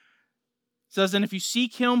 says, and if you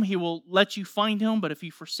seek him, he will let you find him, but if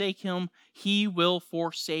you forsake him, he will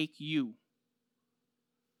forsake you.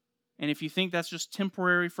 And if you think that's just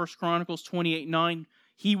temporary, 1 Chronicles 28:9,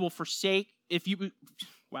 he will forsake,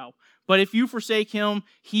 but if you forsake him,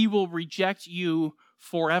 he will reject you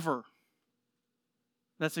forever.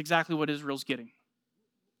 That's exactly what Israel's getting.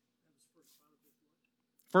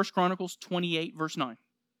 1 Chronicles 28, verse 9.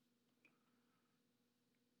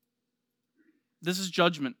 This is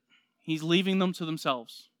judgment. He's leaving them to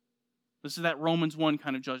themselves. This is that Romans 1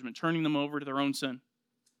 kind of judgment, turning them over to their own sin.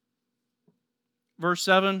 Verse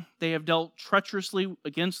 7, they have dealt treacherously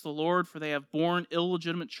against the Lord, for they have borne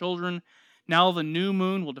illegitimate children. Now the new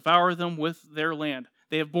moon will devour them with their land.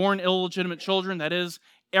 They have borne illegitimate children. That is,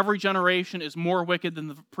 every generation is more wicked than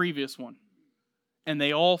the previous one. And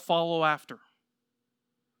they all follow after.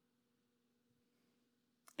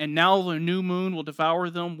 And now the new moon will devour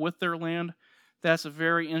them with their land. That's a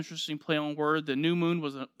very interesting play on word. The new moon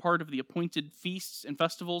was a part of the appointed feasts and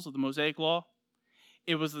festivals of the Mosaic Law.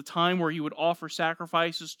 It was the time where you would offer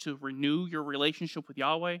sacrifices to renew your relationship with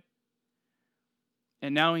Yahweh.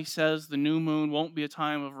 And now he says the new moon won't be a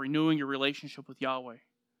time of renewing your relationship with Yahweh.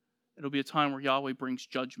 It'll be a time where Yahweh brings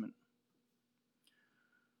judgment.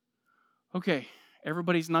 Okay,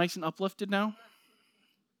 everybody's nice and uplifted now?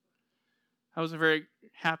 That was a very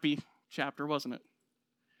happy chapter, wasn't it?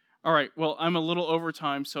 All right, well, I'm a little over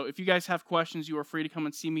time, so if you guys have questions, you are free to come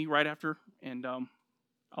and see me right after, and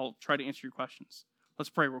I'll try to answer your questions. Let's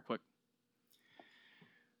pray real quick.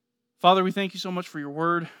 Father, we thank you so much for your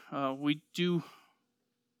word. We do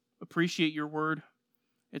appreciate your word.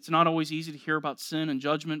 It's not always easy to hear about sin and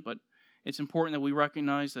judgment, but it's important that we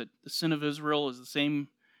recognize that the sin of Israel is the same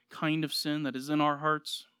kind of sin that is in our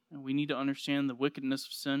hearts, and we need to understand the wickedness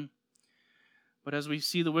of sin. But as we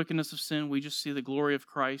see the wickedness of sin, we just see the glory of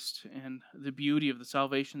Christ and the beauty of the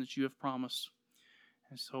salvation that you have promised.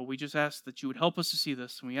 And so we just ask that you would help us to see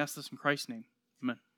this, and we ask this in Christ's name. Amen.